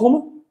schwor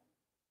kommen,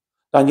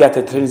 dann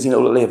jetzt trainen sie in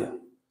ihr Leben.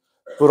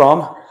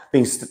 Warum?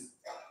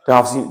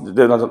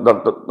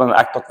 Dan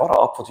echt dat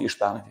waren op wat hier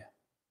spannend is.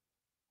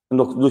 En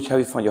dat heb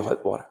ik van je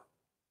gehoord worden.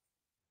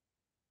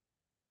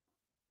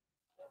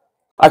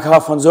 Ik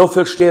heb van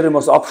zoveel steden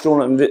moeten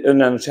afstonden in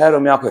een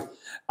scherm merken.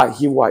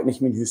 Hier war ich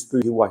nicht mein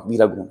Hausbücher, hier war ich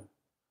wieder gehen.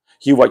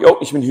 Hier war ich auch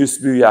nicht mein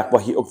Hausbücher, ich war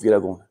hier auch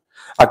wieder gehen.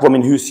 Ich war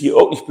mein Haus hier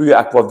auch nicht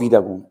bücher, ich war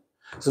wieder gehen.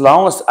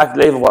 Solange ich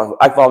leben war,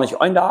 ich war nicht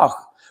ein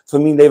Tag für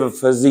mein Leben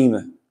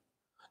versehen.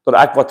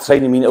 Dat ich war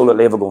trainen in mein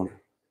Leben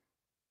gehen.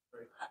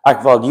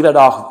 Ich war jeder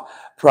Tag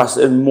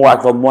pressen more,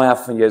 ich will mehr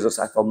von Jesus,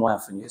 ich will mehr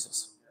von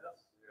Jesus.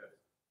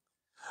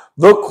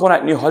 Wo kann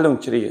ich eine Heilung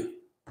kriegen?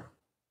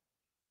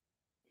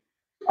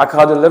 Ich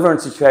habe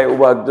Deliverance gekriegt,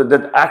 aber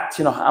das Akt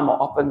hier noch einmal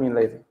ab in mein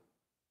Leben.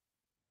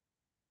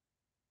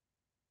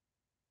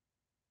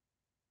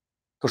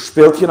 Das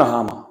spielt hier noch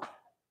einmal.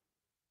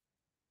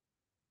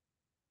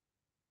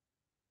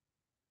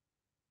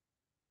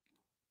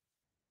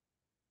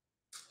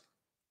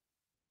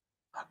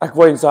 Ich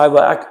wollte sagen,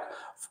 weil ich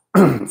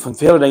von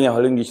vielen Dingen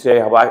Heilung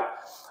gekriegt habe, aber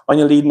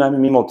eine Lied mit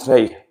mir mal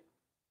drei.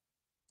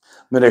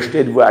 Mit der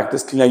steht, wo ich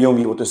das kleine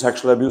Junge, wo der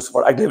Sexual Abuse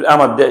war. Ich lebe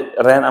einmal,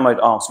 renn einmal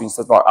mit Angst, wie es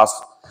das war,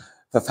 als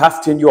für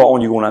 15 Jahre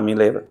angegangen an mein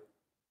Leben.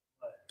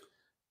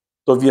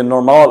 Da wir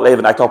normal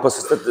leben, ich glaube, das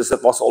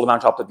ist was alle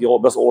Menschen haben, wir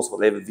das alles, was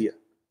leben wir.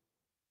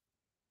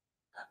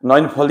 Und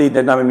ein paar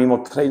Lieder, die mir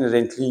mal trainen,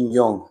 den kleinen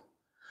Jungen,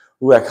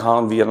 wo ich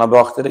kann wir, und dann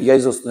brachte der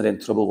Jesus nicht in den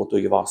Trouble, wo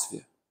du warst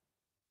wir.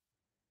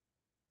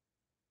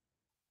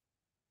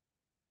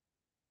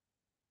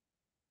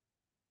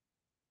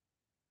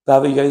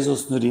 Da will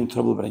Jesus nur in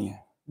Trouble bringen,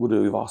 wo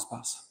du warst,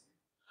 was.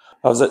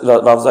 Weil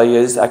sagt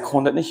Jesus, er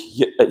konnte nicht,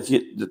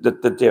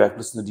 der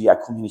bloß nur die, er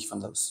kommt hier nicht von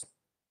los.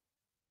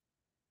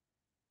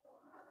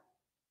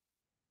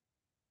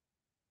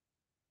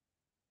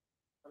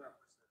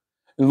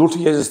 Und Luther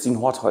Jesus den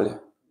Hort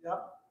heute.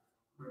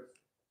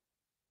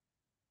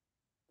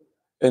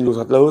 Und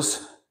Luther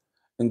los,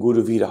 und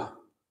gute wieder.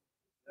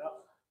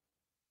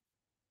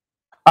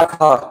 Ich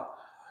habe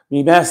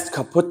mich meist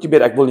kaputt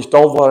gebetet, ich will nicht da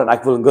werden,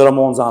 ich will ein guter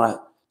Mann sein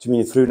zu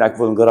meinen Freunden, ich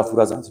will ein guter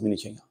Bruder sein zu meinen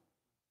Kindern.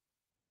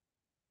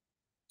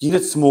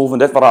 Jedes Mal, wenn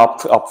das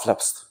was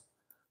abflippst,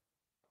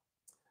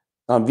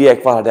 dann wie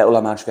ich war der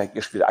aller Mensch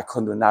weggespielt, ich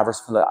konnte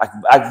nervös von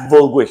ich will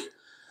ruhig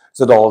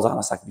so da sein,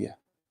 als ich wir.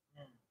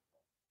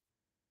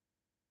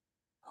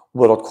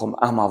 Aber dort kommt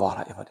einmal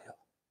Wahrheit über dir.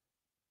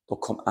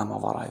 Dort kommt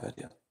einmal Wahrheit über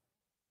dir.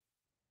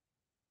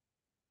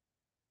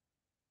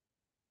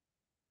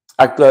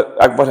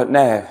 Ich wollte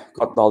nee,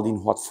 Gott will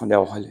den Hort von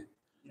der Hölle.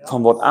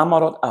 Von was einmal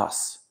dort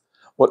ist.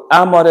 Was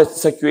einmal die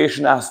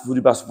Situation ist, wo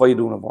du was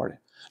tun wollen.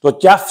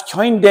 Dort darf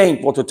kein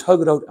Denk, was du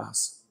taggedaut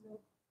ist.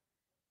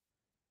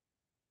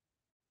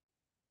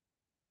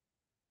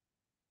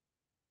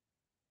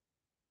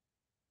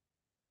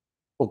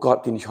 Und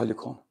Gott die nicht Hölle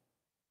kann.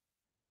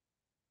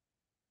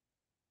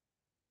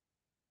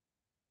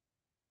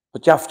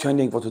 Dort darf kein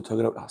Denk, was du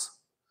taggedaut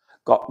ist.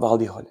 Gott will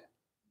die Hölle.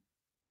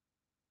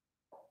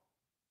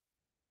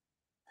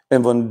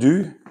 Und wenn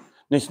du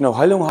nicht eine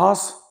Heilung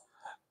hast,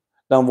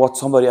 dann wird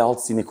somebody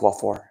else deine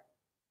Kopf vor.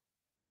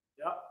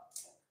 Ja.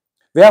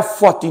 Wer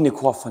fährt deine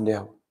Kopf von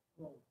dir?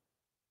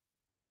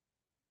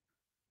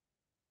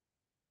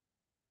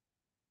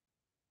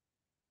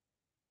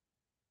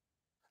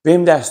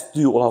 Wem darfst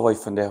du oder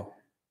was von dir?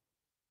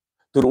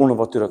 Durch ohne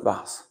was du das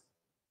weißt.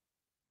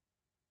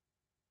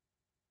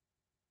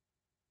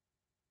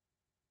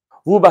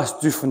 Wo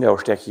bist du von der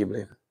Stärke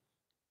geblieben?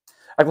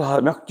 Ich will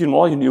halt, möchte dir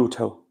mal in die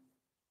Auto.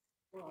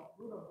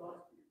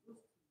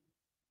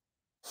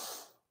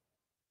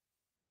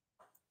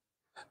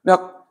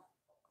 Ja,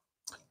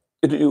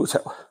 in die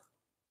Auto.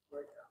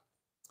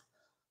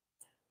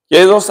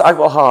 Jesus, ich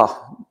will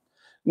haben,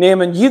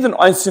 nehmen jeden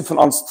einzelnen von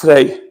uns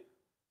drei.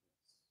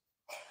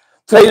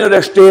 Drei,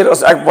 der steht,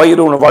 als ich weiter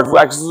tun wollte, wo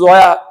ich so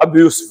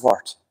abused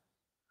werde.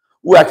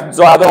 Wo ich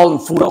so einen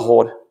Fuß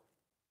habe.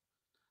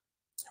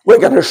 Wo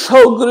ich eine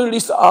Schau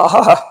grünlich so,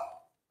 aha,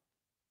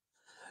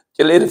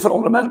 die Lehre von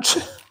anderen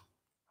Menschen.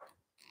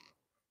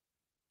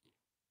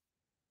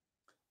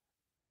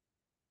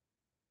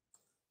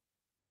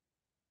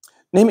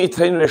 Neem ich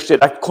Tränen, der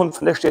steht, ich komme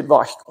von der steht,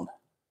 wo ich komme.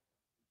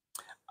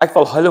 Ich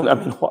will Heilung an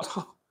mein Wort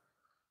haben.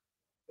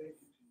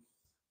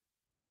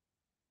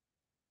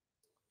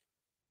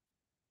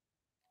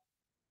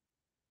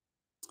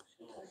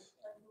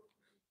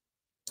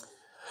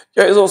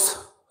 Jesus,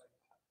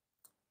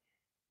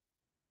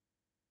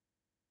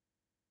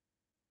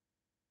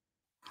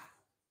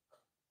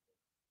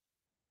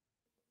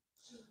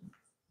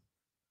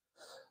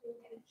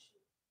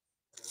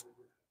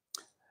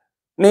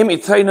 neem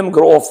ich Tränen im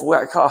Grab, wo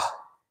ich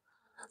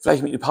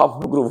vielleicht mit dem Papa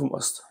begraben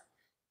muss.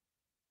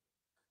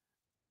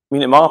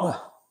 Meine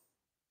Mama.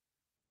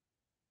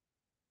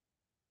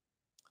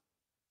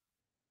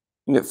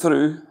 Meine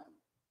Frau.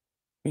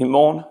 Mein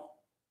Mann.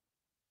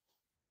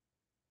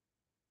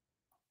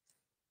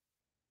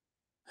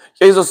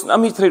 Jezus,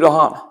 nam mij terug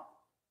aan.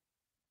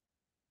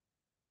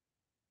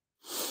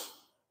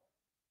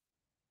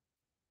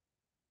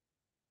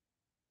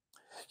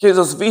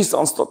 Jezus, wijs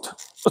ons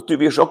dat du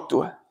weer ook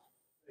doet.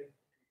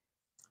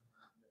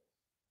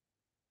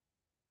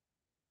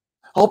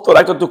 Hoop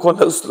dat du kon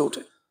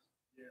uitloten.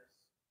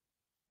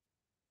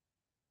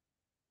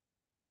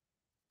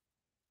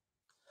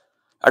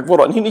 Ik wil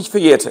dat niet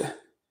vergeten.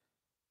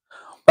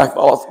 Ik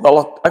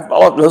wil het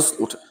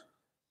uitloten.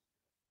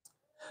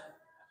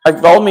 Ik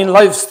wil mijn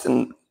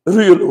leven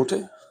ruwen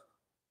loten.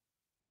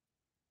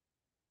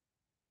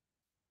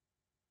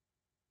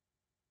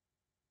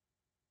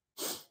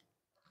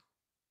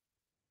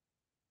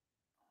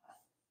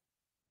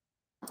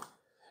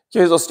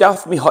 Jezus,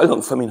 gaf mij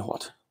Heilung voor mijn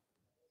hart.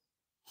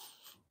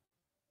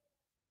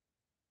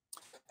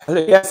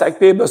 Heer, ik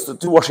bid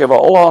dat du was over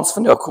alle ons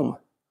van jou komen.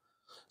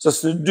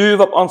 Zodat du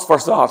op ons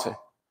verstaat.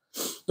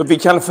 Dat we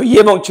kunnen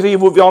Vergebung krijgen,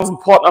 wo wir unseren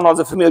Partner und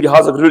unsere Familie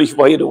haben, so gründlich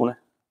bei tun.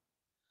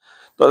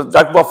 Dat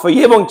ik wat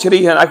Vergebung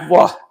krijgen en ik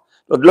wat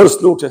dat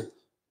losloten.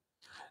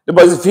 Dat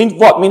bij zijn vriend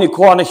wordt mijn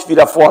koor niet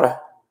wieder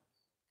vor.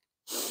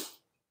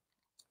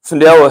 Van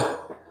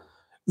daar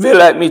wil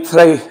ik mij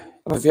terug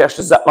op de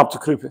eerste zet op te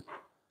kruipen.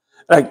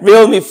 En ik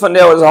wil mij van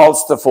daar als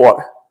hals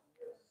ervoor.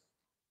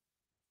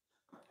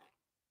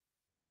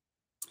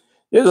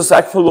 Jezus,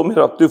 ik verloor mij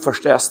dat du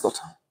verstehst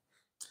dat.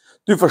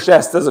 Du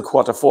verstehst deze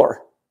koor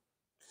ervoor.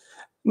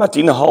 Met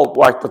die halb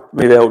wat ik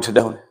met jou te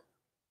doen.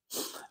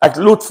 Ik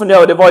loot van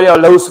jou, dat was ja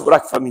los,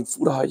 wat ik van mijn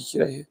voeder had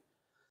gekregen.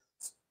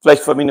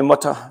 Vielleicht von meiner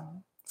Mutter,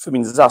 von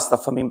meiner Schwester,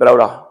 von meinem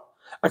Bruder.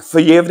 Ich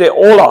vergebe die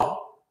alle.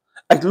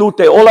 Ich lade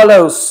die alle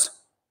los.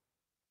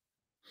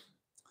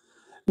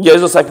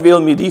 Jesus, ich will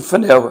mir die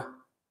von dir.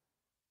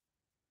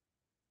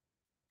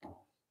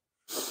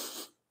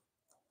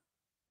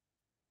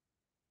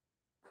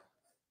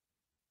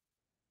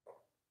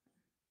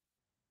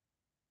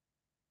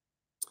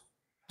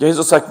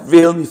 Jesus, ich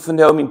will mir von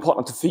dir, meinen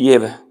Partner zu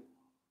vergeben.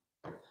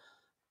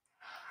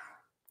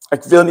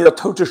 Ich will nicht der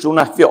Tote tun,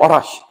 ich will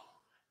euch.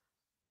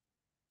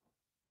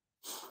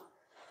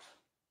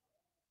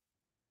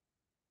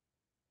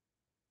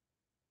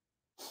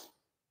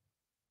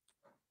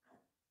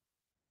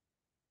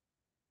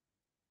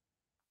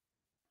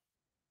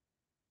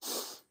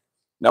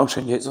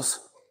 Dankeschön,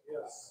 Jesus.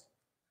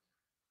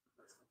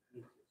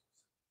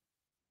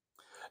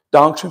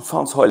 Dankeschön für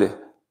uns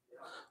heute.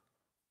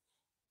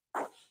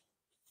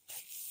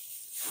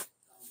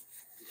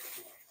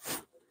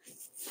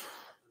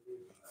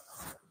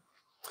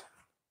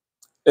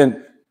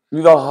 Und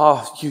wie wir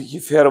haben,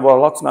 hier fährt aber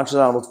lots Menschen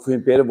sagen, was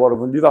vorhin beten worden,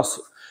 wenn du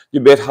was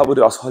gebeten hast, wo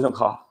du aus Heilung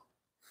hast.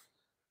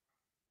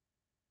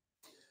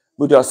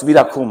 Wo du aus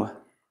wiederkommen.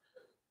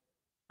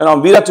 Und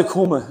um wieder zu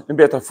kommen, ein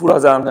besserer Bruder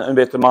sein, ein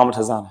besserer Mama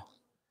zu sein.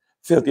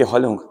 Fehlt die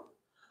Heilung.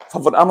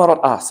 Von was immer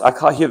das ist. Ich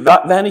kann hier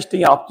wenig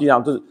Dinge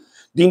abgenommen.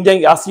 Die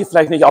Dinge ist hier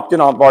vielleicht nicht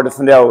abgenommen worden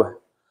von der.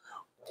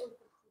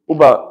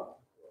 Aber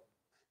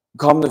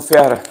kommende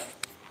Fähre,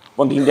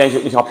 von denen denke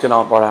ich nicht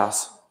abgenommen worden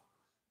ist.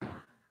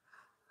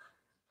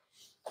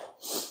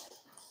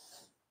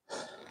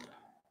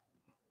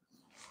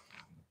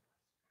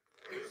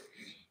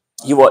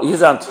 Hier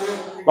sind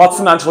lots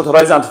of Menschen, die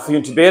reisen für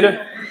ihn zu beten.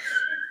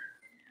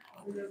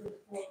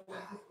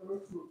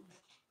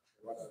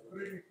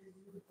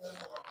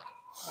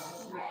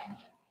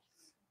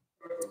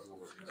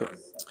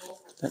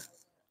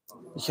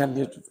 Ich habe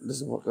hier, das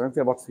ist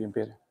irgendwer was für ihn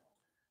beten.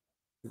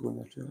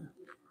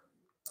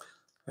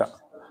 Ja.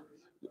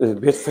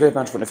 Bet för det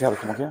Menschen von der Fähre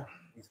kommen, okay?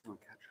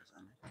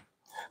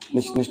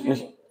 Nicht.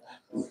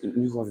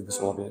 Nu var vi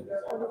besvarade.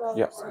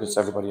 Ja, it's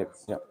everybody.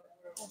 Ja.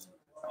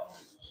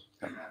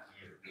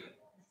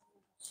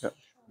 Ja.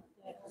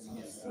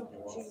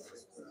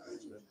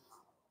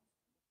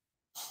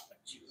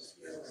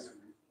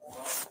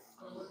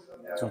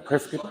 So, pray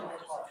for people.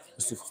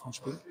 Bist du Frauen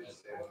spielen?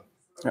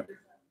 Ja.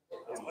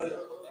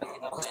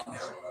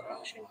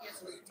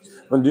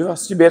 Wenn du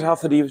was gebet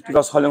hast für die, du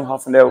was Heilung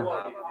hast von der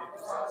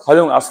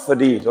Heilung hast für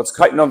die, das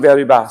kann noch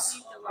very best.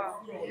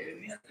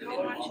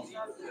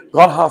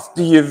 Gott hat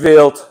die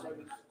gewählt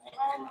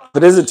für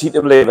diese Zeit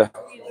im Leben.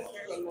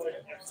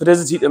 Für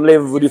diese Zeit im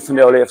Leben, wo du von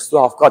der lebst, du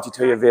hast Gott die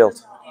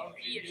gewählt.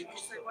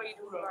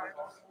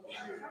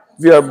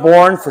 We are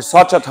born for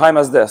such a time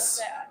as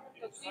this.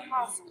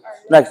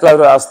 Und ich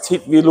glaube, als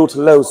Zeit wie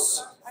Leute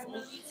los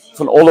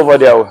von all over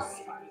der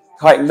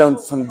Kein dann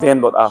von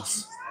wem dort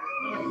ist.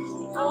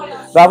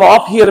 Da wir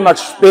ab hier mit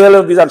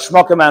Spielen wie sind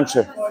schmucke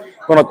Menschen,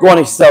 wenn das gar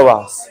nicht so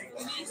ist.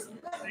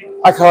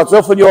 Ich habe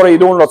so viele Jahre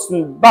getan, dass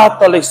ein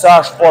batterlich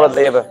sehr Sport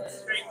leben.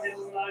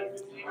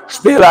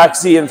 Spiele ich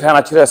sie in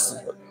ferner Christen.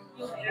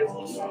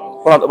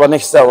 Wenn das aber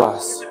nicht so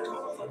ist.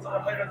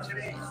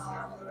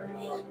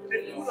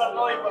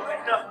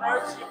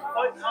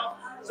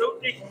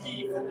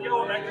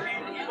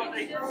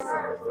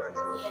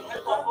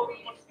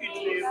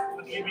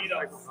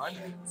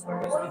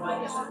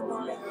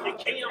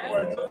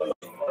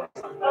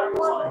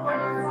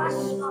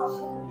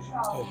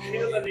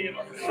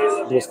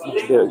 Just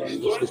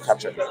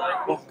catch it.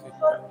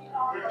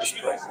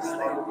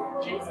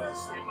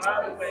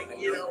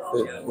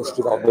 Moest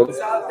je wel bidden?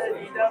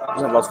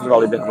 Laten we wel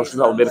bidden. Moest je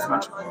wel bidden voor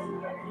mensen?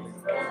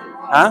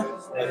 Huh?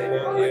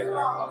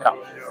 Ja.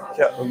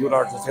 Ja, hoe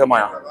daar het helemaal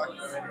ja.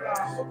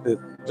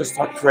 Just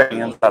start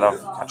praying instead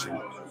of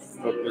catching.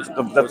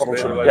 That's what we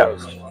should.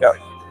 Yeah.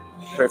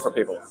 Pray for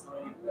people.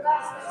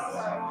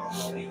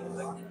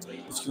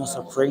 If you want to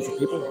start praying for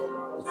people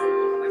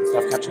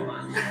instead of catching.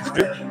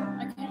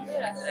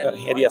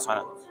 Here, yes,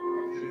 fine.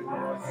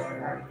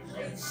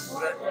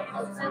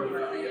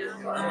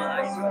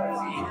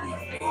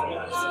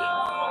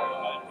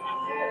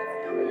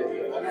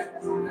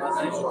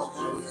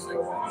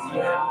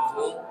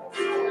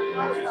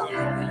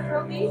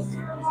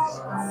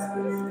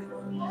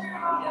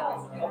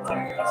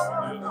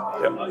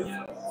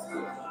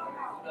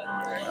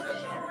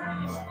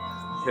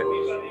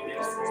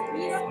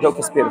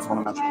 Welke spelen van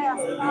de mensen?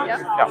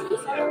 Ja.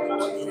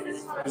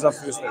 Is dat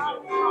voor je spelen?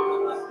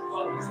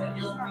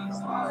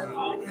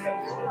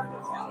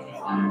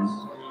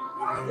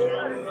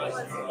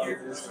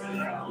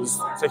 Dus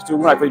zegt u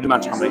hoe je de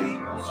mensen gaan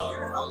brengen?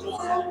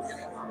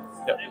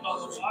 Ja.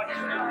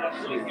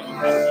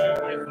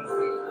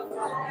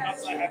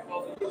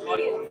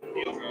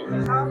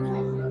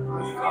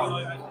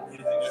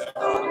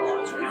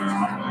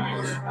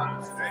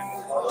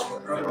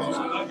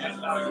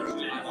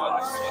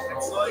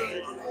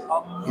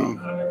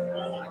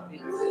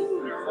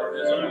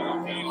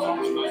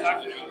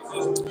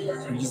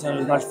 Die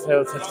zijn maar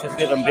veel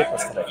dan dit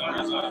was terecht.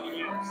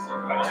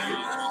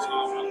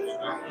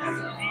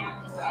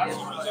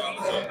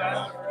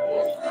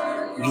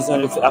 Die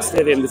zijn de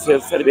eerste in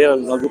de verder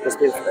wereld dan goed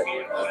gespeeld terecht.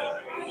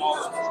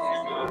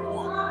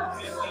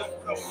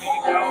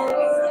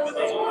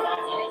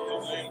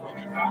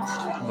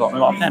 Wat nu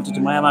opneemt, dat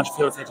de Maya mensen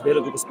veel verder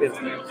wereld goed gespeeld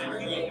terecht.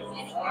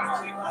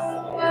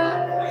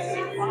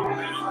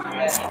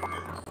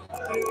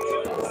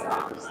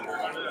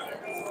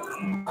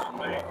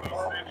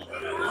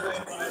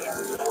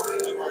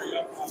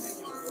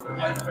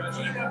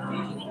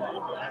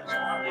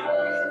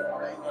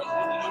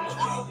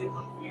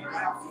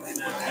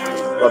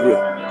 Love you.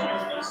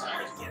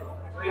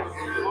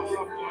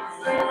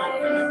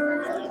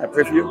 I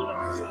pray for you.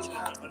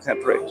 I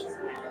can't pray.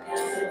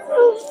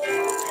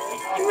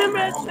 Remember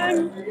that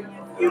time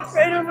you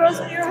prayed over us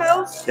at your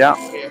house? Yeah.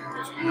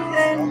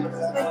 And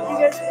like you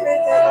guys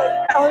prayed that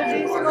like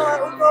allergies and all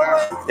that would go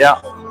away?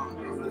 Yeah.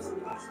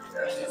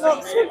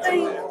 Well,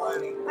 something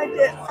I've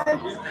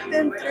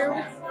been through.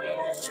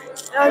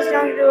 And I was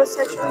younger, was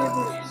sexually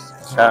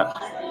abused. Yeah.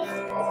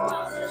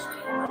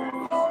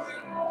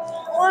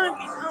 I want to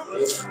be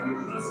honest.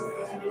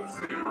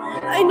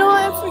 I know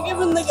I have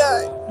forgiven the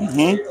guy.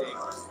 Mm-hmm.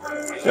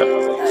 I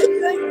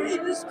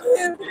just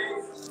can't.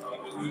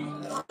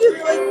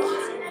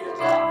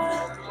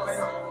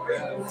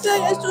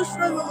 I still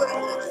struggle with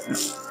it.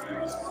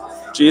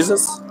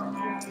 Jesus,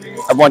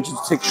 I want you to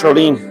take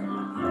Charlene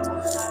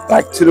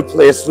back to the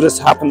place where this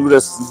happened,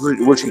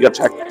 where she got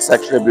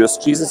sexually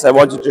abused. Jesus, I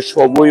want you to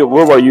show where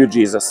were you,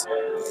 Jesus?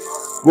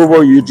 Where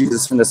were you,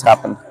 Jesus, when this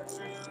happened?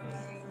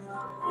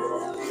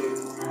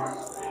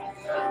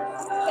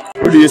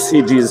 Where do you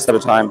see Jesus at a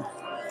time? I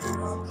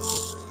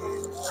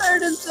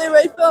heard him say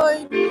right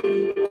behind.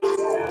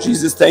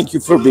 Jesus, thank you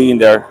for being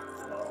there.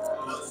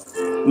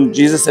 And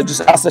Jesus, I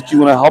just ask that you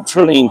want to help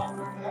Charlene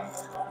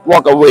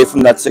walk away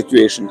from that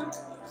situation.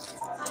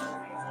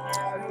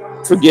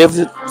 Forgive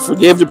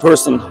the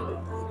person.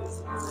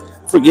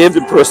 Forgive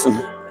the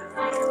person.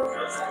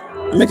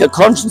 Make a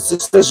conscious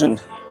decision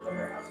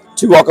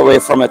to walk away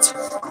from it.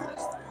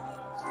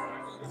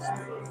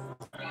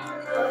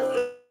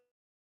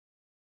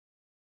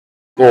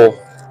 Go.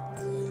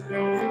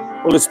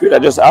 Holy Spirit, I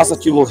just ask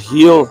that you will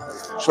heal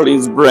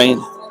Charlene's brain,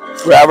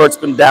 wherever it's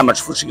been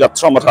damaged, where she got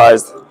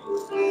traumatized.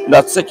 In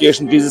that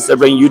situation, Jesus, I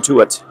bring you to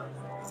it.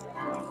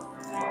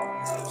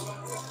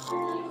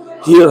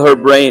 Heal her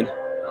brain,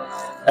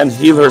 and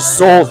heal her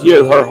soul,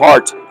 heal her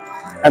heart,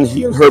 and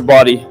heal her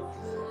body.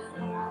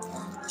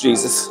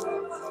 Jesus,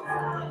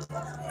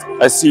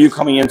 I see you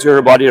coming into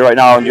her body right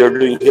now, and you're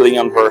doing healing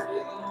on her.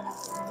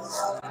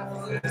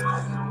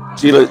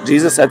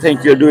 Jesus, I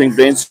think you're doing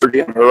brain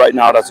surgery on her right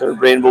now, that her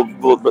brain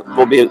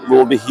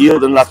will be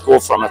healed and let go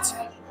from it.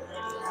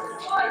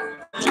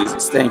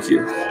 Jesus, thank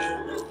you.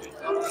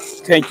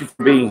 Thank you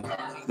for being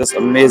this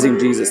amazing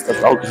Jesus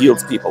that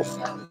heals people.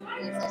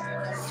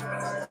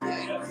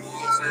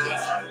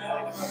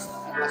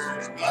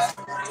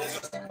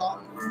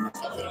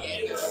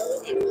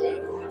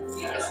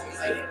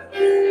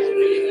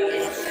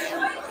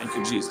 Thank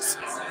you, Jesus.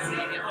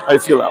 How do you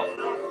feel now?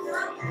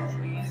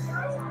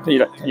 Can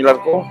you let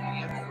it go?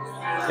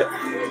 Yeah.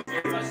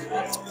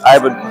 I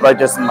would write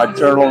this in my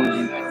journal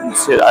and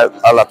say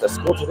I'll let this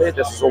go today.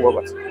 This is over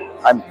with.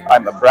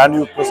 I'm a brand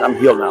new person. I'm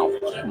healed now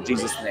in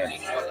Jesus' name.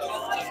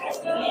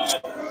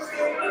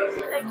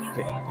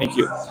 Okay, thank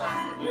you.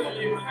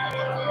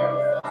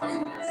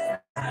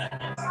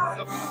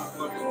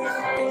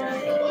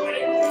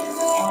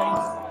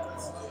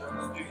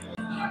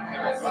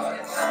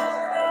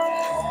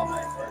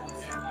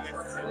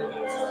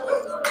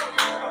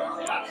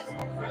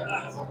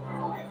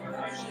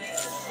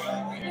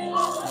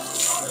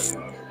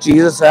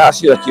 Jesus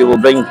asked you that you will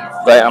bring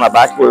Diana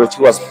back where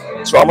she was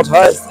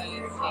traumatized.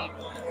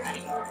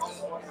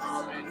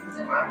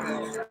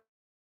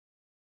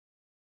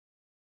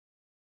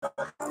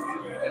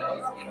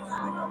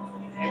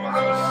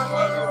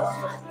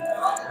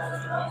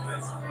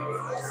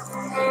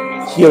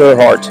 Heal her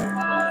heart.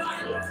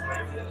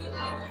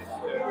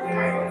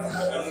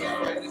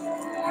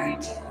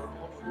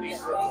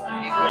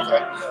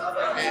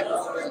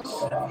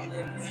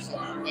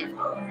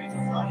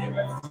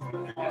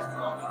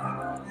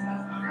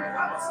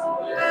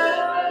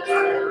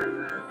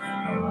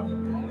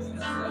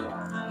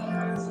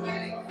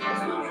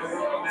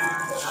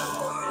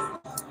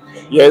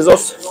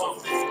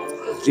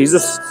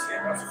 Jesus,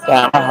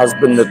 Diana has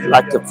been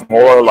neglected from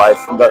all her life,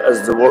 and that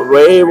is the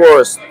way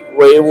worse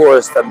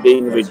than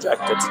being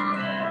rejected.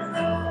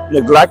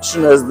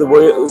 Neglection is the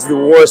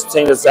worst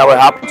thing that's ever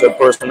happened to a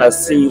person. I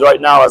see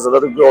right now, as a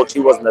little girl, she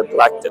was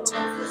neglected.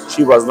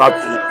 She was not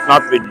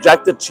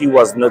rejected. She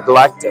was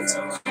neglected,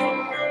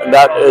 and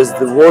that is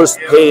the worst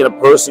pain a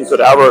person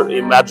could ever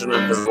imagine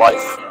in his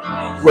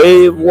life.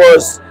 Way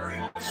worse.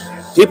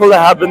 People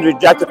that have been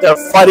rejected, they're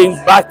fighting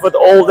back with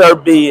all their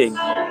being.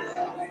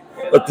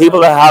 But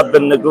people that have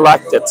been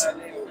neglected,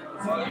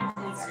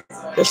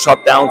 they're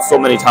shut down so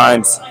many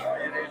times.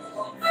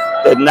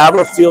 They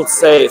never feel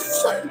safe.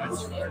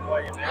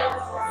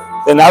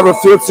 They never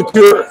feel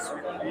secure.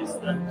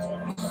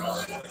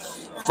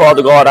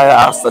 Father God, I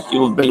ask that you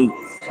will bring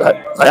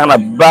Diana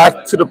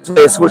back to the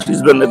place where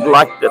she's been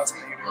neglected.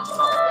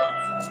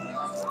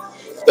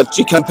 That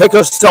she can pick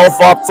herself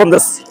up from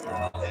this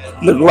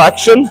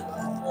neglection.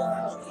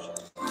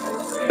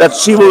 That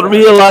she will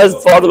realize,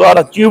 Father God,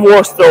 that you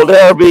were still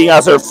there being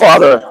as her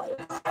father.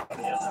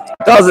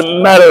 It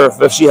doesn't matter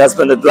if she has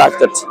been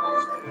neglected.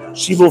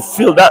 She will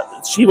feel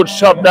that, she would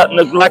shove that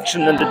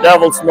neglection in the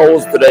devil's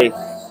nose today.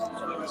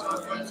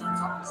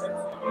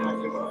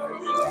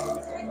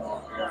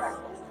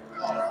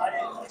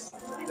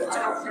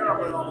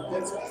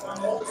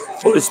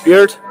 Holy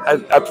Spirit,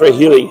 I pray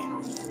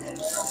healing.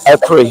 I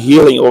pray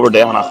healing over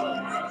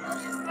Diana.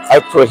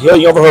 I pray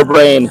healing over her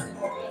brain.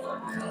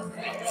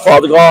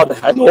 Father God,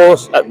 I know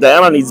that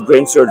Diana needs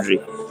brain surgery.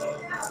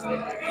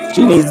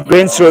 She needs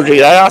brain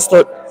surgery. I asked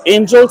the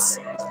angels,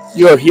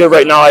 you are here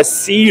right now. I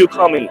see you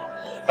coming.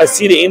 I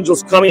see the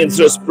angels coming into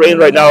this brain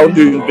right now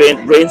doing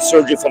brain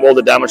surgery from all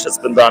the damage that's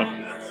been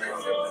done.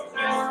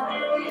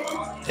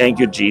 Thank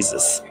you,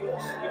 Jesus.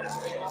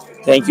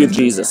 Thank you,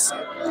 Jesus.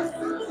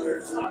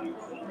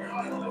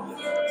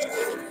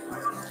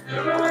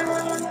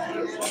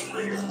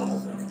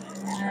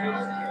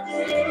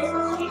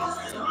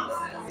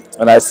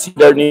 And I see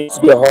there needs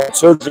to be a heart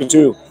surgery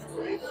too.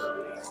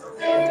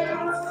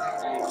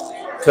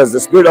 Because the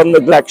spirit of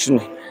neglection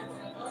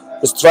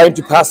is trying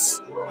to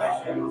pass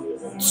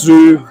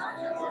through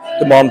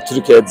the mom to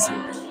the kids.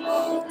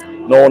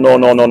 No, no,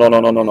 no, no, no, no,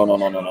 no, no, no, no,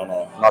 no, no, no,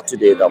 no. Not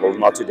today, devil.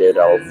 Not today,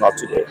 devil. Not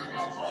today.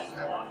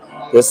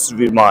 This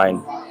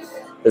mind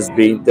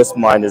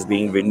is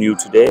being renewed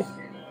today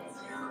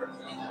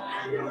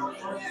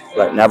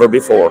like never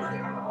before.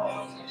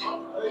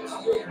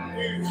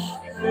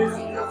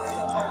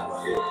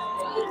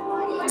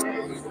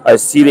 I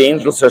see the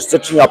angels are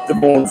stitching up the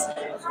bones.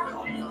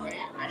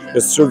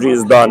 The surgery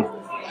is done.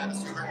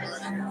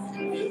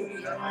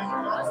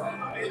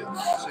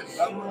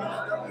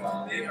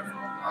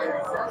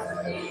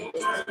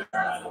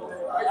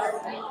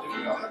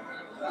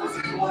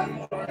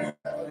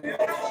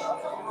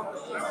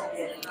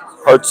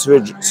 Heart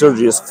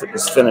surgery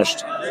is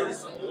finished.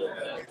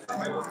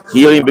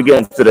 Healing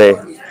begins today.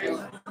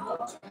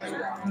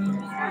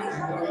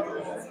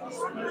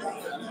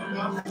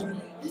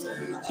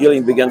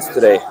 Healing begins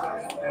today.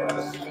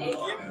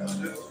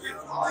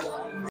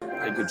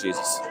 Thank you,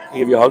 Jesus. Can I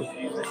give you a hug?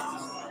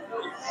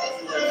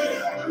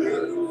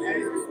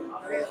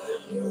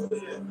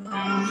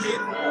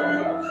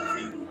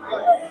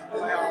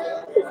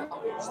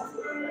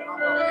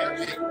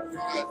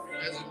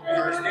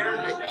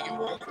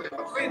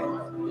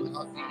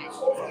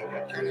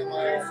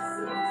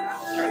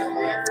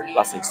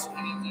 Blessings.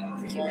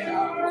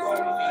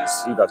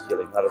 See that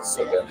healing. That is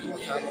so good.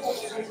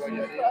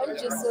 I'm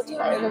just so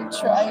tired of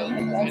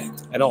trying.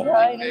 I know.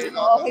 Trying and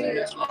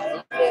falling,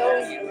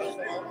 failing.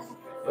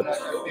 But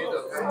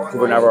you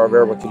were never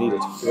aware what you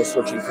needed. You were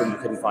searching for it, you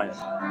couldn't find it.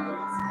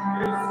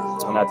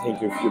 And I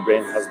think if your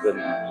brain has been,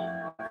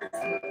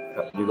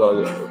 you got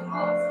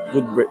a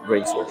good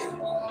brain surgery.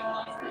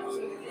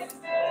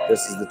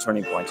 This is the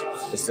turning point.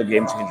 This is a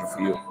game changer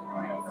for you.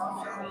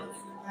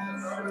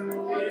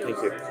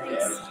 Thank you.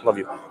 Love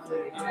you.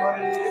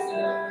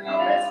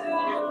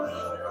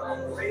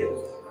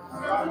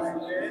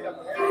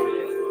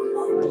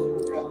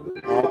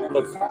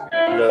 Look,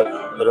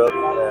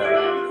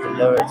 the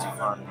lyrics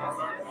fun.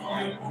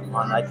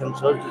 Man, ik kan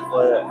zo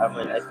voor,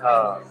 ik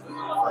ga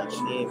van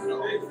Schnee. Ik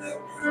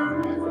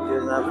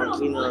wil naar van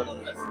Schnee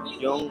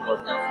jong,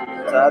 wat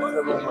tijd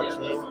hebben met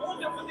Schnee.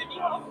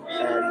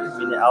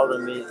 En mijn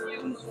ouders mee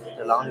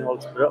de lang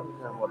houdt gebruiken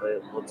en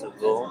wat ze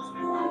go.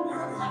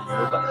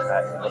 Ik ben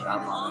graag wat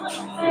aan.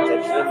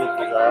 Ik heb niet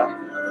gedaan.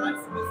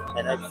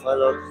 En ik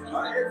voel ook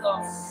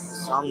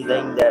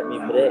something that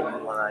me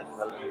breekt, maar ik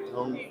wil het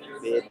hong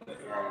weet.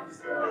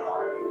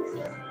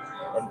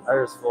 En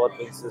er is wat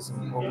is dus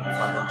een punt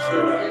van een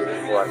schil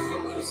voor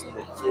tussen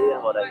de twee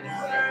wat ik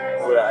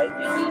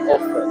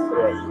offer.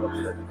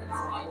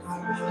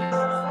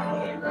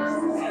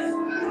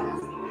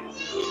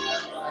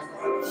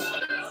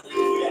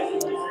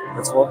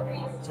 That's what?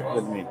 Check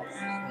with me.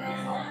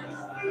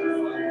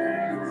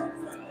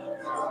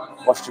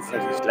 Was du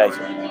vielleicht nicht gleich?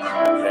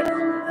 Okay.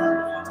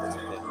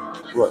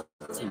 Gut.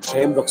 Von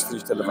Shame lookst du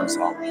nicht relevant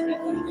haben.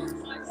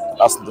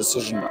 That's the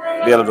decision.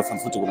 Wäre du von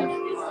Foto genommen.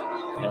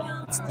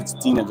 It's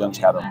dienen der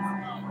Entscheidung.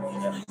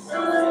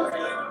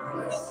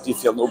 Die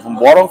für eine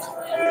Offenbarung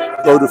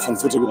wurde von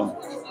Foto genommen.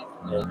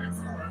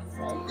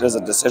 There's a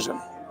decision.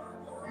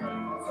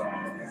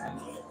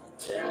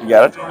 You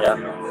get it? Ja.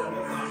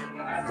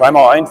 Sei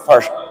mal ein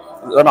Vers,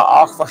 wenn er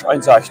auch Vers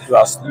 1 sagt, du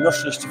hast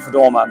nicht richtig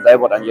verdammt an der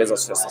Wort an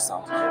Jesus festgestellt.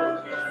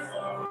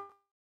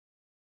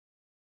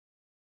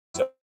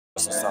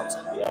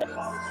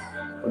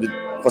 Und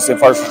was den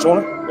Vers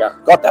verstanden? Ja.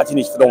 Gott hat dich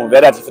nicht verdammt,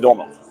 wer hat dich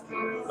verdammt?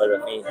 Weil er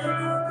mich.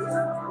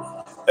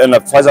 In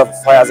der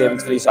Feier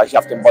 27 sagt, ich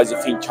habe den Weise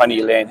viel keine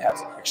Gelegenheit.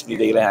 Ich spiele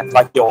die Gelegenheit,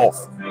 gleich dir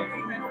auf.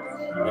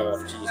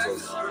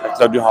 Jesus. Ich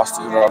glaube, du hast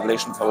die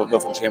Revelation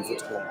von Shame zu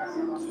tun.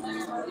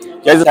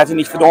 Jesus hat dich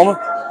nicht verdammt.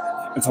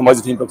 Und von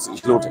Weise 54,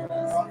 ich lote.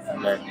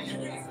 Nein.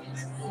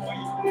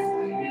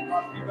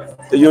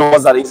 You know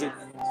was that easy?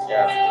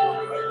 Ja.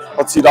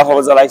 Wat zie je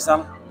daarvoor wel leicht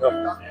aan?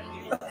 Ja.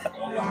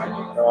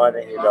 Nou,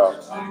 denk je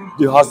dat.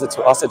 Du hast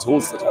de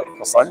tools verteld,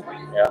 verstaan?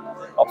 Ja.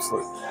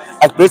 Absoluut.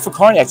 Ik bid voor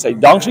Carney, ik zei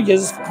dankzij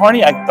Jezus voor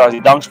Carney, ik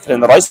zei dankzij voor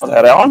de reis van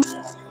hij aan.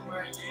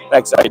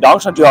 Ik zei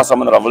dankzij, du hast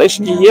hem een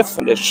revelation gegeven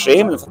van de shame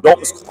en de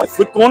verdoppels kon hij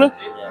voetkomen.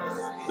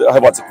 Hij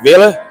wat ik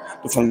willen.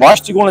 Du von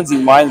Wahrstellungen, sie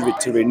meinen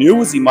to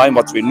renew, sie meinen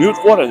was renewed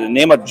wurde, in the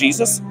name of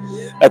Jesus.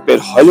 Ich bin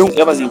Heilung,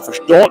 was sie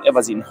verstanden,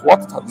 was sie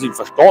hört, hat sie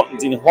verstanden,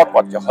 sie hört,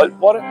 was geheult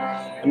wurde.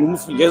 Und nun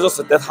von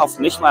Jesus, das hat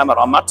nicht mehr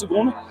am Mat zu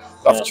gehen.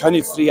 Da habe ich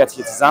keine Freiheit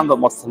hier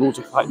zusammen, was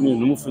verloren hat,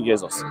 nur von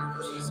Jesus.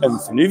 Und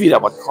von nu wieder,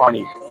 was kann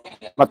ich.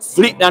 Mit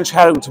fliegenden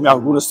Entscheidungen zu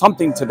machen,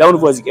 something zu tun,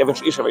 wo ich sich einfach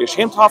aber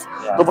geschämt habe,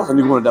 da was ich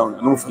nicht tun,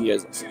 nur von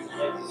Jesus.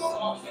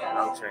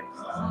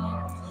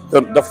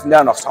 Da von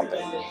der noch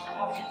something.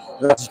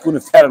 Dat ich gute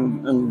Pferde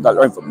und das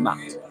einfach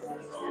macht,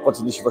 was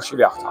ich nicht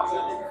überschwert habe.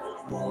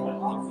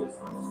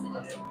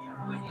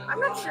 I'm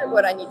not sure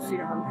what I need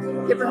freedom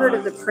from. You ever heard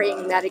of the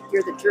praying medic?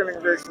 You're the German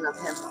version of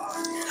him.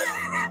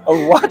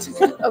 Oh, what?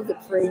 Of the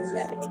praying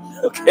medic.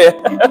 Okay.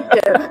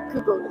 Yeah,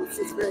 Google this.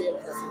 It's very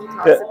interesting. He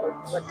talks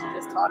about what you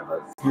just taught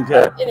about.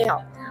 Okay.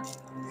 Anyhow,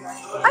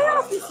 I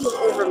often feel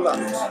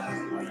overlooked.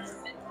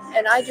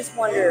 And I just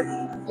wonder,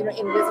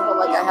 invisible,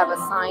 like I have a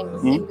sign,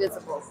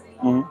 invisible.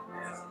 Mm-hmm.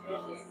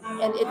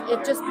 And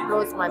it just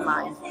blows my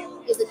mind.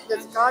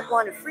 Does God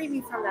want to free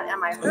me from that?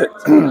 Am I hurt?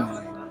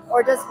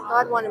 Or does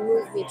God want to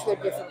move me to a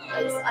different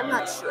place? I'm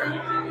not sure.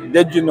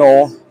 Did you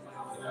know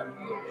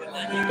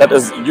that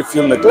you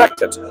feel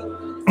neglected?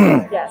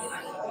 Yes.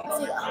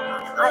 See,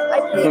 I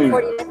play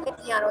accordion, I play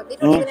piano. They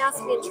don't even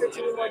ask me in church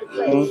anymore to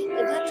play.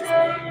 And that just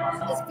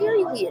is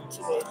very weird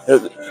to me.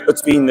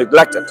 It's being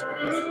neglected.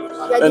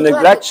 Yeah, and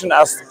neglection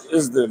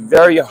is the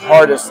very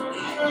hardest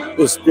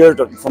spirit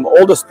from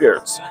all the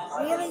spirits.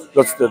 Really?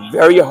 That's the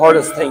very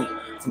hardest thing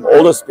from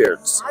all the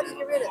spirits. How do you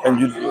get rid of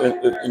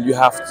that? And you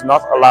have to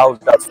not allow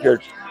that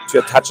spirit to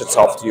attach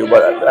itself to you.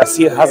 But I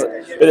see it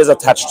is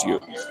attached to you.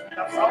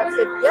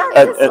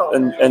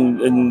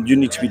 And you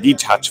need to be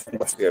detached from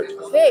that spirit.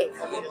 Okay,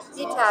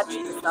 detached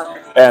yourself.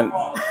 And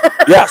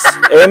yes,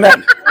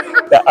 amen.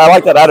 I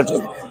like that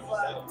attitude.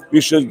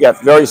 We should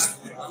get very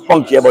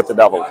spunky about the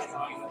devil.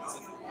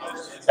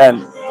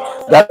 And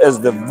that is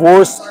the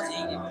worst.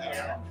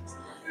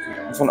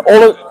 From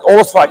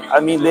alles wat I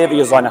mean, leven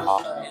je zijn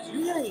haar.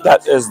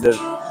 That is the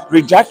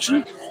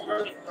rejection.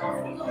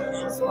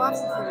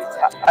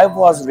 I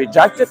was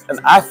rejected and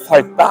I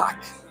fight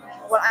back.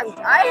 Well, I've been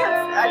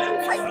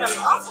fighting them an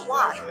awful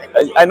lot.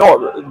 I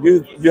know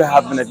you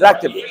have been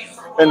neglected,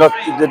 and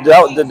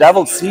the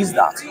devil sees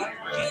that.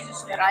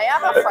 But I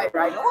am a fighter.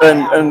 I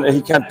know. And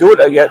he can't do it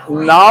again.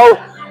 Now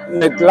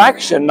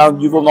neglection. Now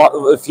you will not.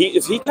 If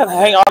he can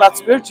hang on that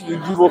spirit to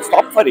you, you will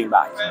stop fighting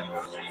back.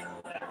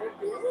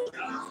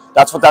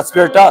 That's what that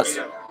spirit does.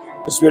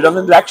 The spirit of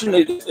neglection,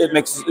 it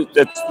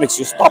makes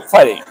you stop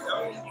fighting.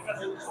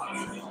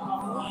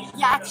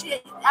 Yeah,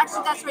 actually,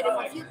 that's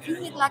right. If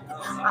you neglected,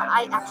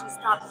 I actually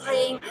stopped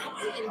praying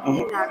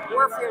in that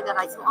warfare that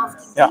I so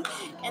often do.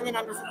 And then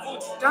I'm just like,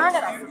 oh, darn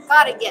it, I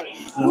forgot again.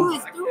 Who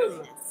is doing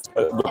this?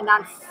 And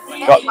I'm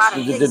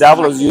the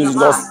devil is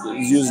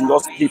using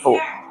those people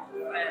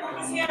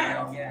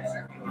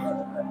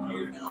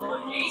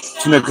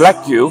to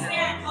neglect you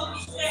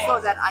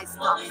that I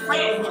stop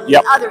fighting in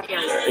Yep. the other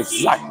areas.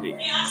 Exactly. To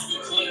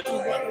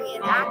make me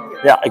inactive.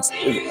 Yeah.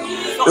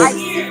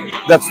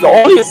 That's the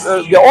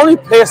only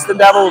place the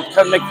devil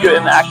can make you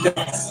inactive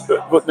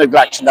with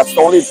neglection. That's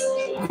the only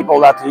people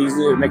that he's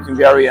making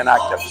very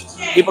inactive.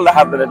 People that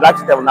have been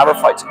neglected, they will never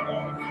fight.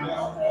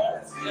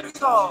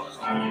 So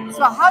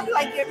how do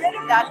I get rid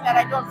of that? That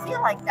I don't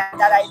feel like that.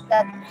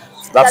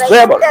 That's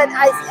clever. That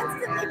I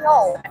instantly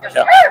know.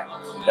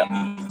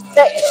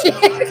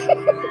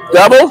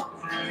 Devil,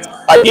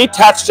 I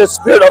detach the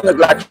spirit of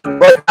neglection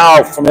right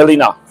now from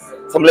Lena.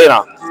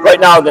 Right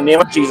now, in the name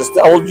of Jesus,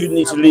 devil, you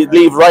need to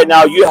leave right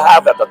now. You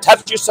have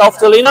attached yourself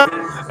to Lena,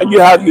 and you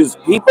have used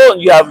people,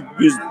 and you have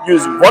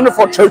used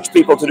wonderful church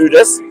people to do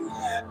this.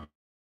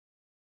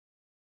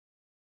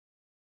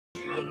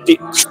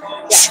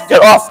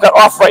 Get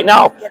off right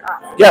now.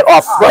 Get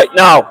off right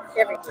now.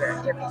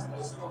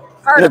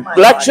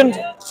 Neglection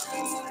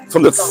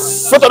from the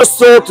foot of the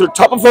soul to the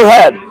top of her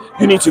head.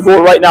 You need to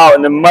go right now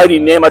in the mighty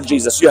name of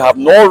Jesus. You have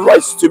no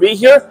rights to be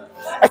here.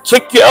 I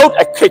kick you out.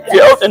 I kick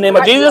you out in the name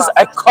of Jesus.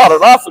 I cut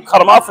it off. I cut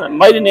them off in the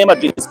mighty name of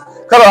Jesus.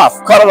 Cut it off.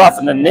 Cut it off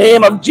in the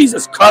name of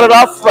Jesus. Cut it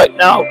off right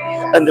now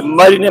in the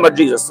mighty name of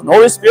Jesus. And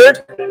Holy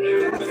Spirit,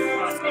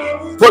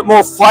 put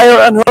more fire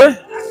on her,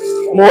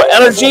 more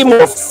energy,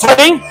 more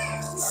fighting.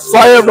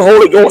 Fire of the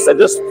Holy Ghost. I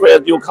just pray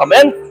that you'll come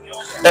in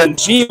and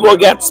she will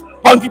get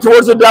spunky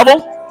towards the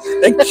devil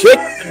and kick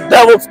the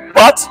devil's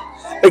butt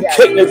and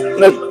kick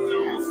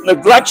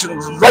neglection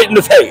right in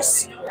the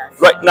face.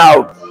 Right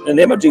now, in the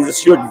name of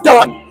Jesus, you're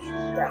done.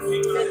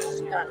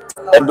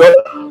 And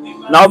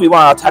now we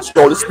want to attach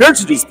the Holy Spirit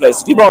to these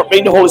places. We want to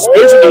bring the Holy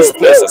Spirit to these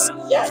places.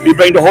 We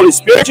bring the Holy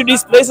Spirit to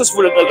these places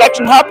where the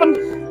neglection happened.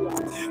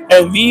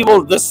 And we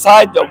will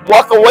decide to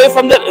walk away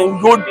from that and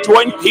go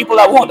join people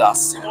that want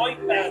us.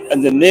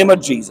 In the name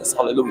of Jesus.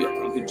 Hallelujah.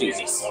 Thank you,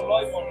 Jesus.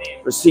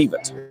 Receive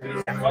it.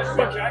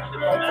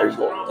 There you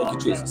go. Thank you,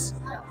 Jesus.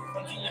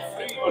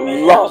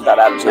 Love that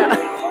attitude.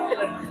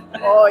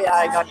 Oh yeah,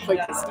 I got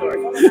quite the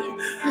story.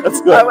 That's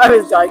good. I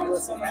was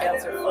diagnosed with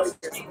cancer 4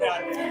 years ago.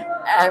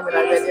 And when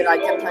I went in, I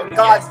kept saying,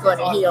 God's going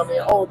to heal me.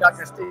 Oh,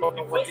 doctors still don't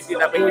know what to do.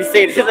 That when you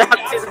say to them, but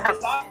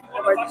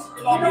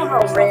you know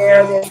how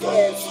rare this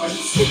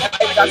is.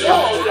 I got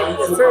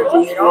the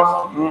surgery, you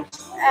know.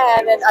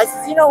 And then I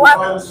said, you know what?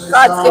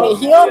 God's going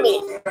to heal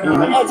me.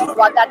 And she said,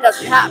 well, that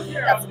doesn't happen.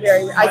 That's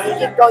very rare. I said,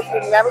 you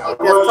remember you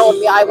just told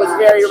me I was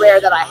very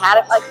rare that I had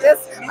it like this?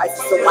 I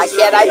said, so why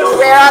can't I be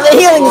rare on the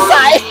healing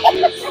side?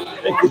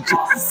 Thank you,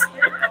 Jesus.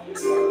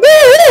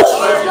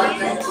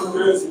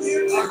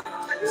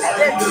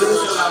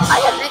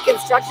 I had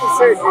reconstruction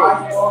surgery,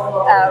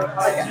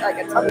 like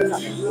a tummy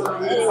tuck.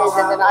 Anyways,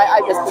 and then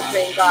I just was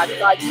praying,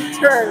 God, you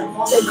turn,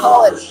 they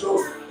call it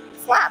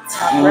flaps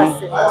on breast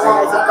tissue. And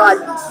I said, God,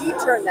 you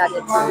turn that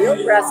into real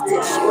breast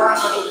tissue and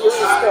you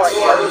restore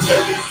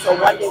everything. So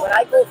one day when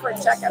I go for a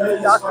checkup, the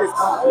doctors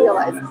don't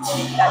realize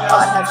that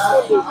God has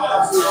fully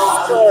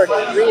restored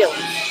it, really.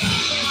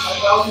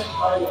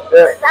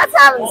 That's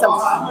having some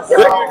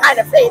different kind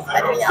of faith.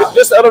 But anyhow.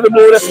 Just out of the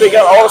blue this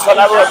weekend, all of a sudden,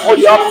 I want to pull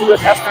you up to a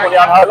testimony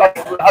on how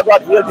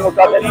God healed you, what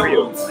God did for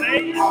you. You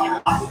mean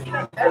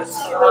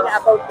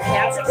about the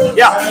cancer thing?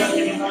 Yeah.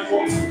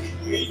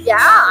 Yeah,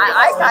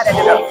 I got an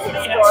amazing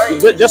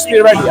story. Just be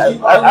ready.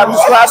 I'm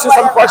just going to ask you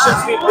some questions.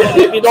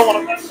 You don't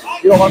want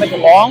to make it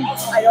long.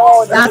 I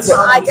know, that's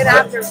why I'm going to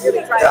have to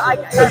really try. I'm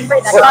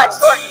afraid that God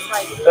shortens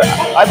my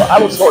I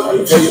will shorten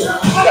it for you.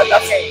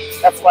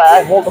 That's why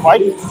I hold the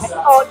mic.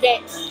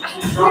 Okay.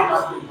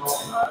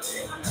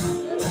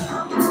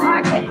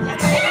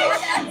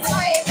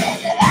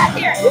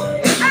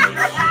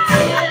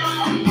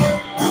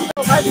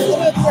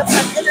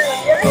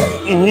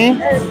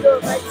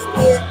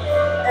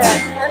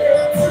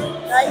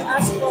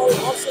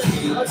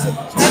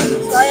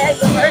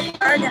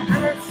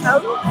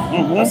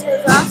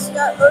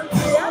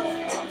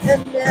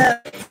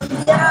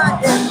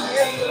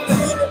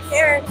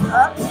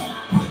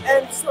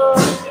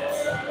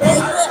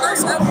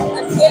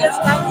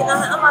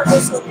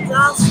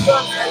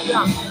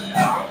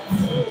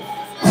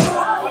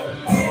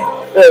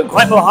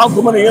 Quite well, how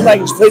come you're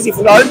like it's crazy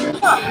for God?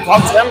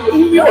 Talk to them,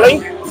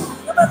 really?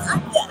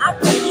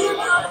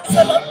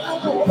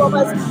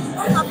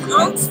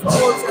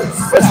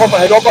 Mas vamos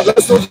para Europa,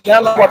 das du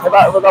gerne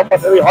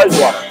was very high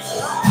one.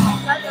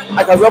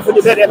 I can go for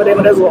the day every day,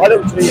 but there's a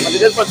holiday tree. But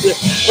it is what the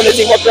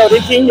thing what the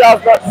king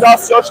of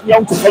last church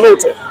young to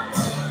pollute it.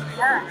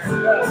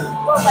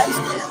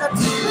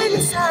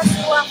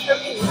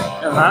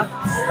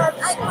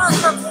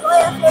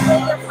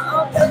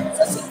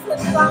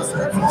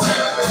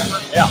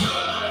 Yeah.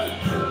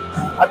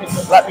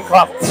 Let me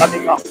come.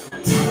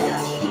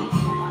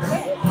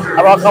 I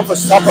will come for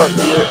supper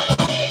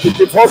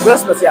before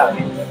Christmas, yeah.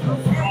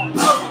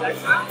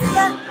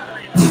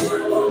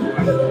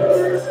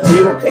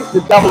 You will kick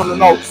the devil in the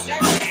nose.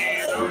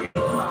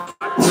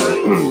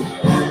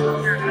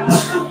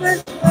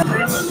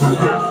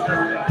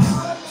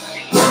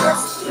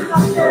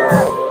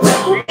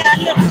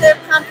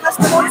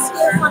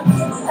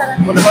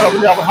 What about we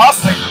have a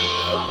hospital?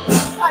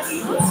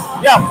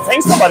 Yeah,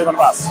 thanks somebody on the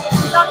bus.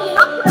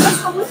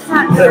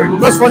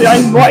 Bus for the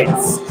Iron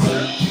Whites.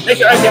 Make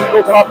your idea and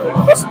look it up.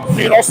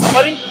 Do you know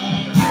somebody?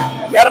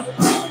 Get him?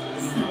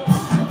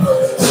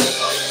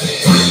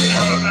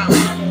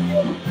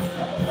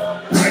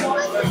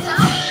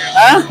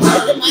 Huh?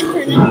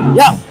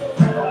 Yeah.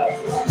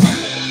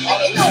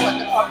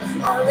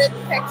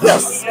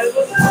 Yes.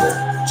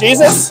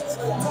 Jesus.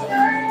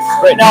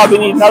 Right now we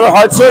need another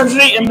heart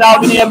surgery, and now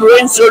we need a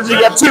brain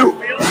surgery at 2.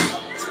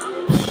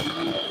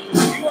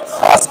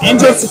 Ask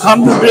angels to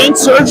come to brain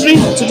surgery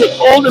to take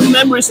all the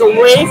memories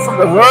away from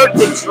the hurt,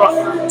 the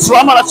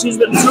trauma that she's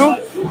been through.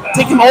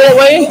 Take them all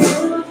away.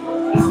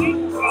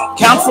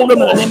 Cancel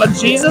them in the name of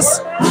Jesus.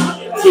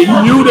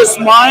 Renew this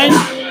mind.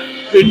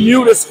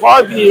 Renew this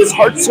heart. We need this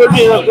heart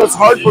surgery. This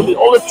heart for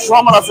all the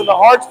trauma that's in the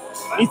heart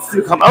needs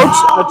to come out.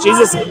 But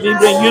Jesus, if we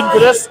bring you into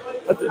this,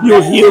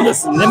 you'll heal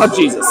this in the name of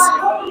Jesus.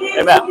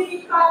 Amen.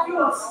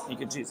 Thank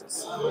you,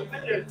 Jesus.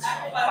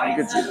 Thank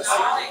you, Jesus.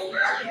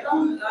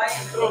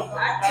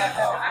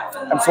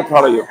 I'm so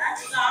proud of you.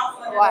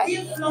 Why?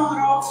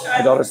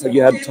 My daughter said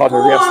you had taught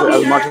her yesterday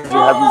as much as you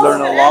hadn't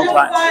learned in a long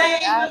time.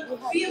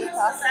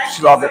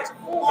 She loved it.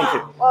 Thank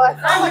you. Well, I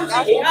felt like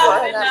asking for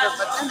her number,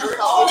 but then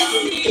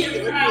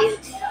I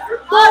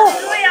thought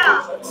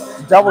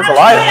The devil's a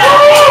liar.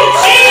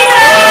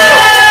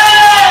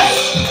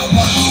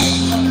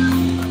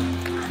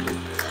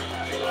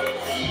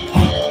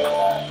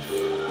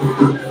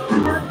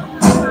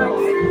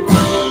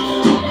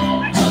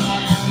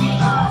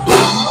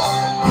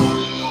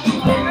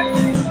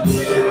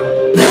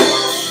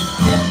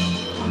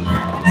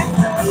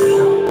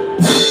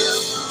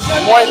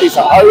 Good morning,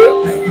 Lisa. How are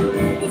you?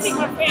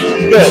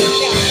 Good.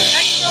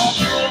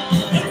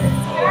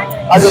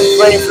 I've been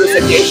praying for the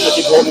situation that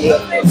you told me the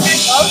other day.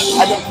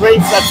 I've been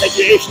praying for that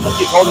situation that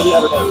you told me the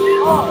other day.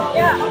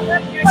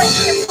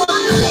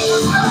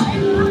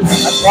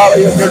 I'm proud of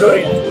you for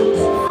doing it.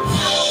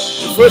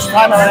 The first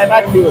time when I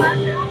met you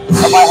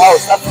at my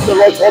house, that's what the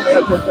Lord told me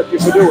that you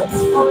should do it.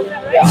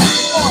 Yeah.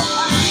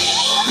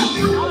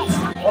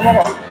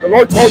 No. The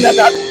Lord told me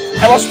that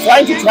I was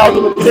trying to tell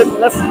you, but you didn't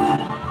listen.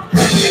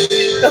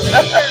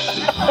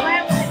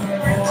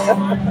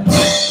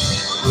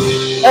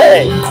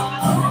 Hey.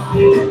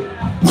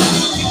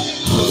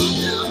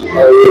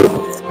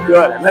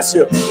 Good, I miss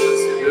you.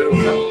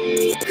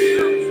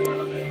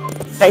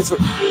 Thanks for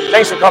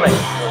coming.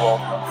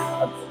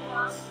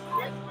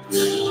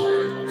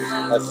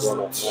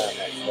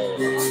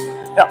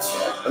 Yeah,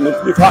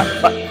 we talk.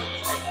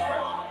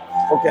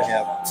 Okay.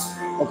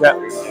 Okay.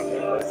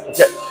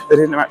 Det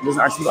är inte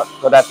arkivat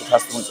på det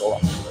testimony så.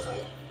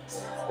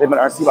 Det är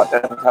arkivat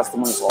det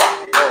testimony så.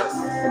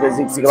 Det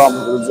är sig gram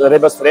det är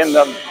bäst för en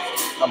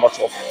number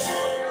 2.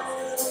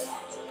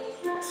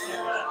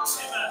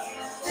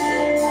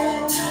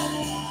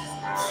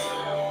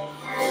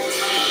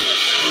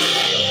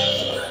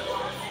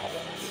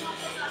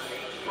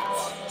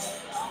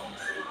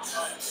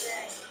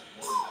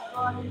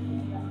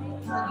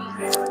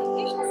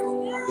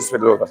 Det är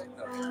det.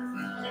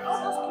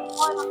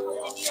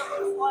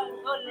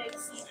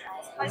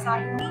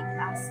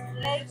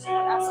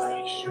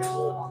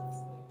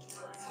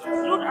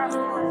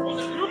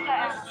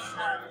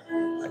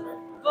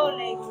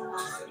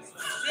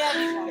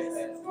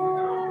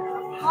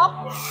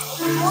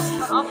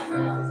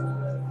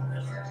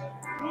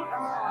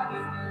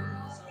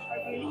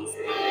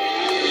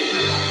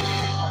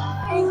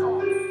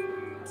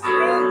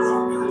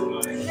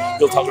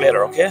 We'll talk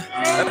later, okay?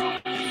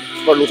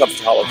 Or look up the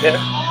towel, okay?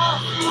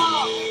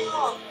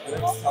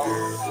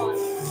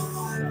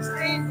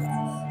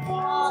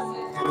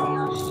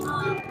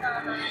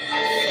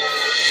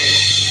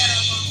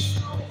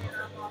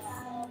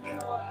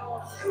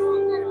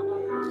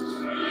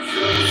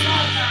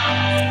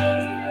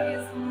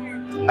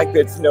 I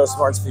bid for no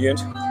smarts for you.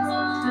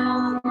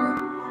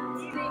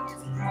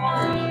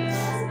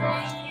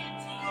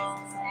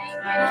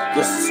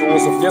 Just so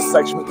was the first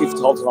section we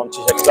told on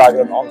to check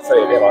Sagan on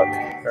Friday about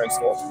parents'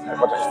 school. I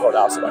got to explore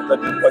that, so that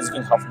was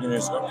in half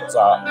news. So I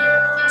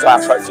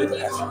tried to do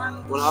that.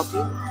 What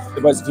happened?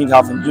 It was in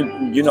half, and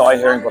you know, I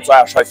hearing, but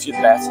I tried to do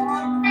that.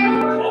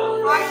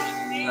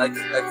 Like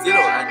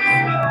zero.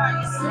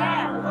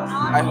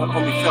 I have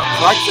only felt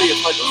right there.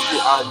 If I just do,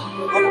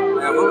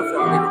 I will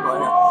feel like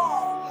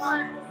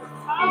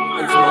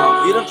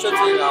wieder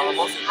schätzen, aber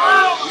muss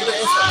wieder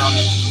Instagram.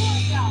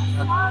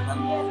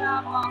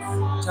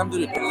 Time to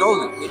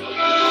close it.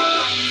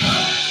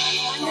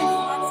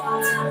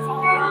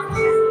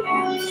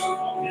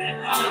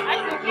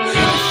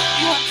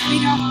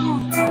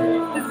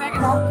 Das wäre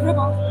genau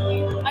drüber.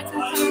 Als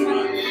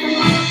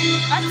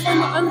wenn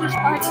man andere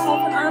Spalten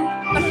kaufen an,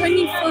 man kann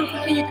nicht von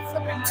hier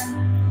gefunden.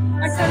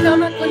 Man kann dann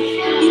nicht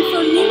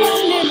von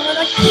niemand nehmen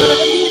oder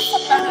nicht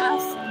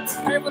verpassen.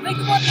 Aber wenn ich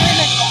was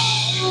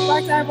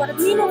like I would have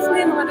been on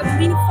slim and I've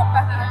been fucked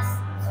by us.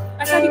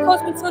 I said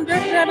because it's so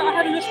dirty that I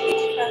had a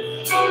speech.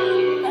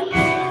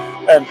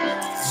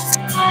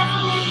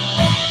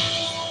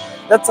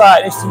 Das ist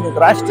nicht so eine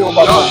Rechte,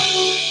 aber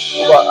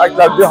ich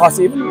glaube, du hast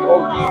eben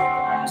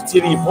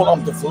till de på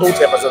om til forlot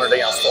til personer det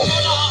er stått.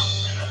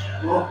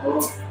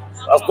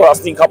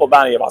 Altså, din couple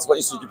band was what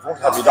is you point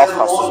have you done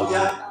fast.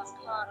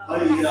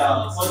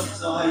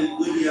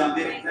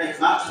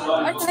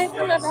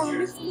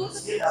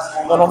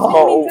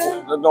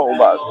 No,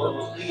 but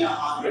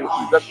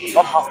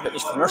that half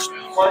nicht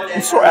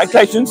vernünftig. So, ich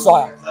gleich sind so.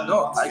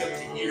 No, I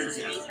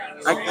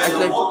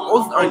like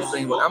also aren't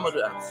saying what I'm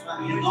gonna ask.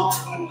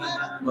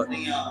 But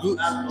you don't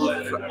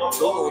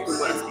know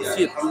what to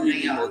see it.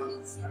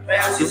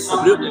 It's a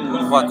blöd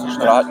in what to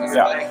start.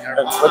 Ja,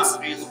 what's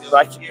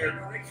like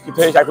die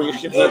Page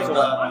eigentlich geschrieben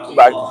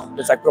weil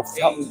das sagt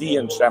Propheten die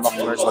in Schreiben auf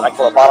der Schreiben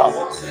auf Bar.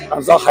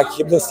 Dann sag ich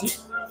gibt das hier.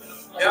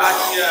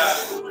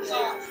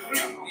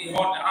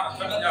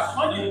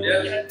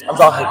 I'm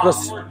sorry,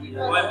 Chris.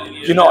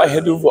 You know, I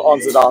had to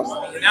answer that.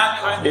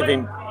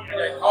 Living.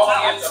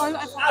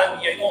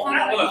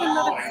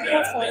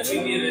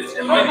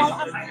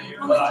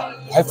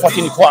 Hij valt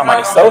in die kwam maar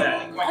niet zo.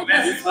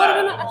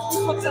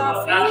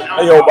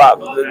 Ja, maar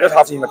dat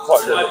had hij met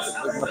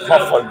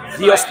kwam van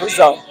die als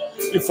persoon.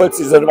 Je voelt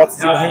zich zo wat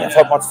zien heen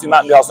van wat die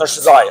man die als niet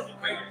zei.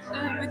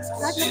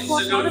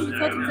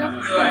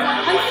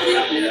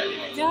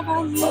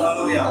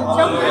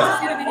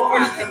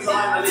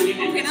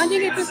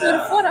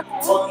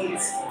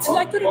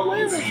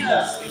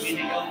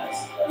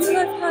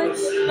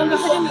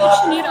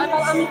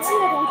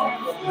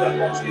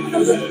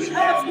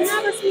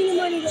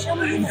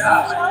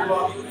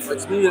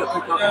 It's me that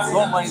pick up so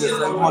many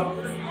that I want.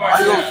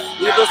 I go,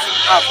 you just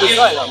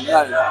beside them.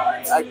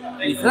 I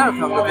can't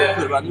come to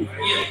the running.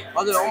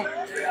 Other on,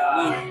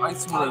 I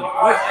smell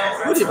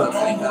really bad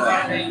thing.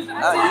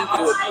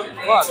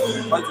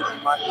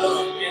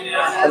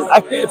 I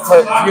think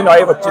you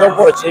know, but you don't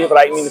want to change, but I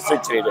mean the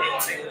refrigerator.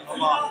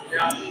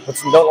 But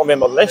you don't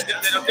remember left.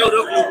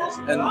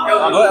 And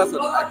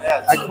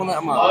I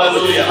couldn't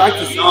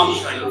practice.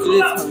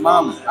 It's my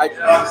mom. I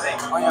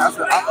asked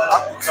her up.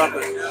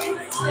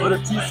 But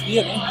it's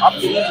here up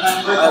to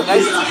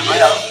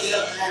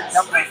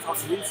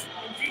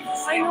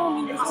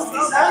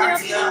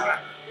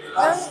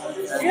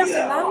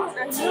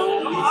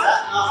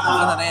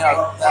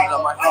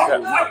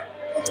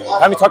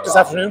Can we talk this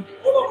afternoon?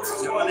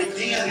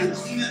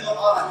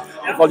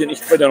 Well, you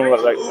nicht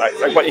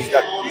like what ich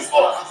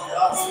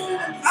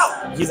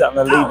diese an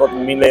der Liebe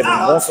und mein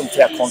Leben muss und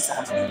sehr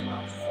konstant.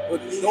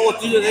 Und no,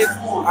 die reden,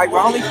 ich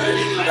war nicht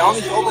auch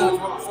in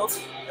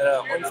uns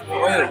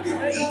Oil.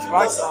 Ich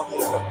weiß auch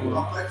nicht.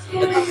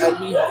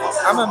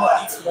 I'm not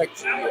expect.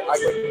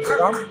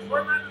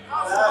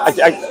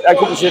 Ich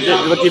gucke hier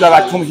über die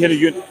da kommen hier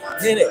die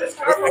Nee,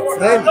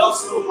 extrem.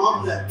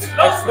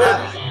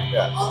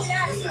 Ja.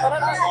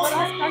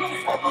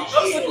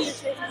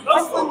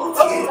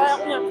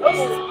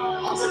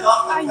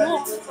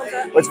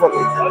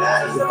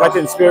 What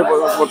in spirit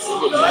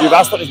you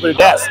last not really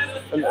that.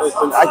 And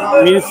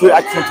I mean to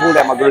I control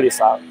that my girl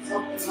is out.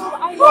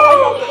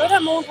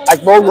 I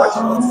go what?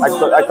 I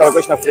got a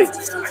question of faith.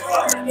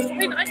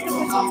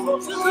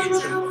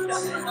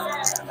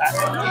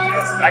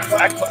 I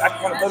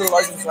can't go to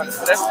license for this.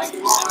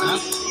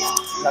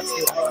 That's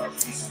it.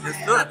 It's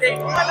good.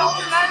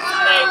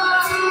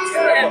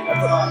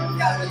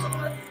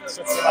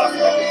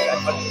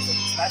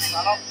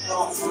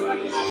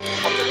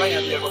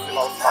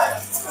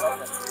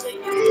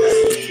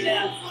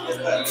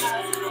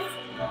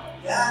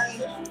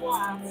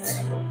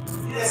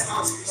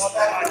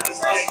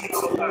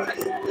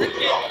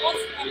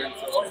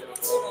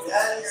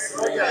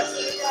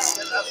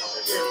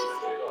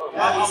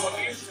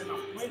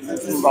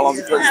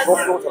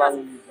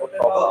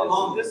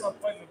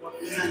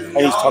 I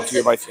need to talk to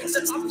your wife here.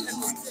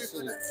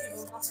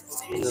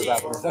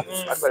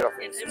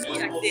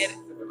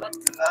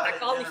 Ik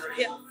kan niet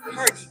vergeten,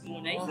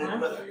 nee.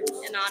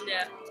 En dan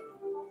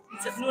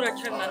zit nu naar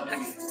China en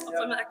op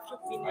een manier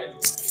klopt wie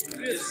niet.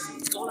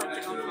 Zo lang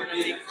ik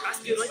als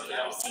die Leute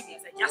dat zien, ik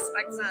zeg ja,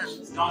 ik zeg.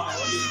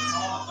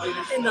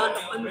 En dan op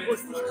een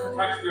rust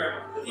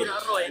die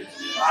naar Roy.